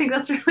 but I think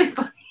that's really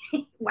funny.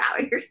 Wow,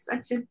 you're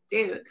such a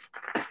dude.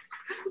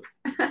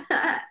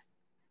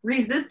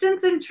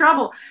 Resistance and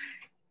trouble.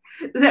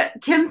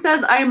 Kim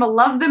says, I am a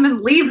love them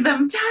and leave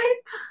them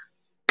type.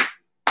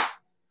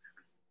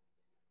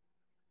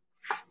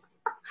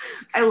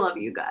 I love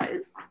you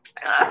guys.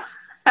 All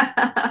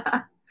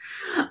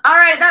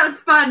right, that was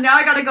fun. Now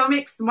I gotta go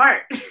make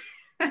smart.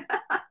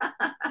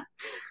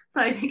 So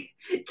I think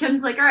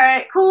Kim's like, all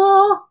right,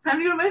 cool. Time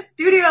to go to my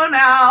studio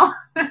now.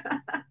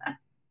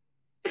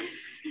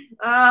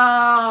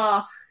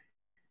 Oh,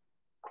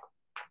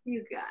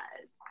 you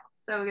guys.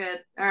 So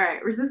good. All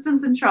right,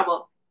 resistance and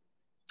trouble.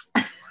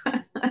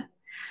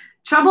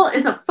 Trouble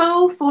is a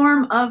faux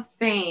form of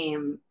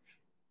fame.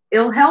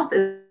 Ill health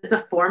is a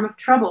form of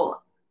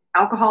trouble.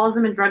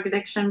 Alcoholism and drug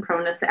addiction,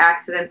 proneness to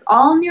accidents,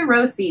 all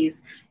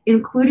neuroses,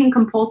 including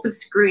compulsive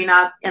screwing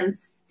up and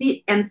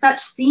such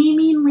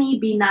seemingly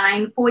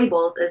benign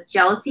foibles as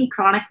jealousy,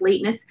 chronic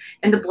lateness,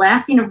 and the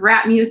blasting of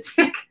rap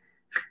music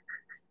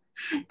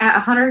at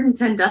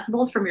 110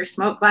 decibels from your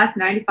smoke glass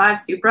 95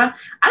 Supra.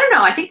 I don't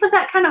know. I think was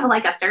that kind of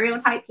like a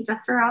stereotype he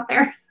just threw out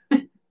there?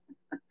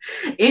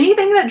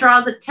 Anything that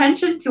draws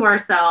attention to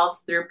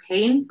ourselves through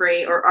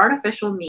pain-free or artificial means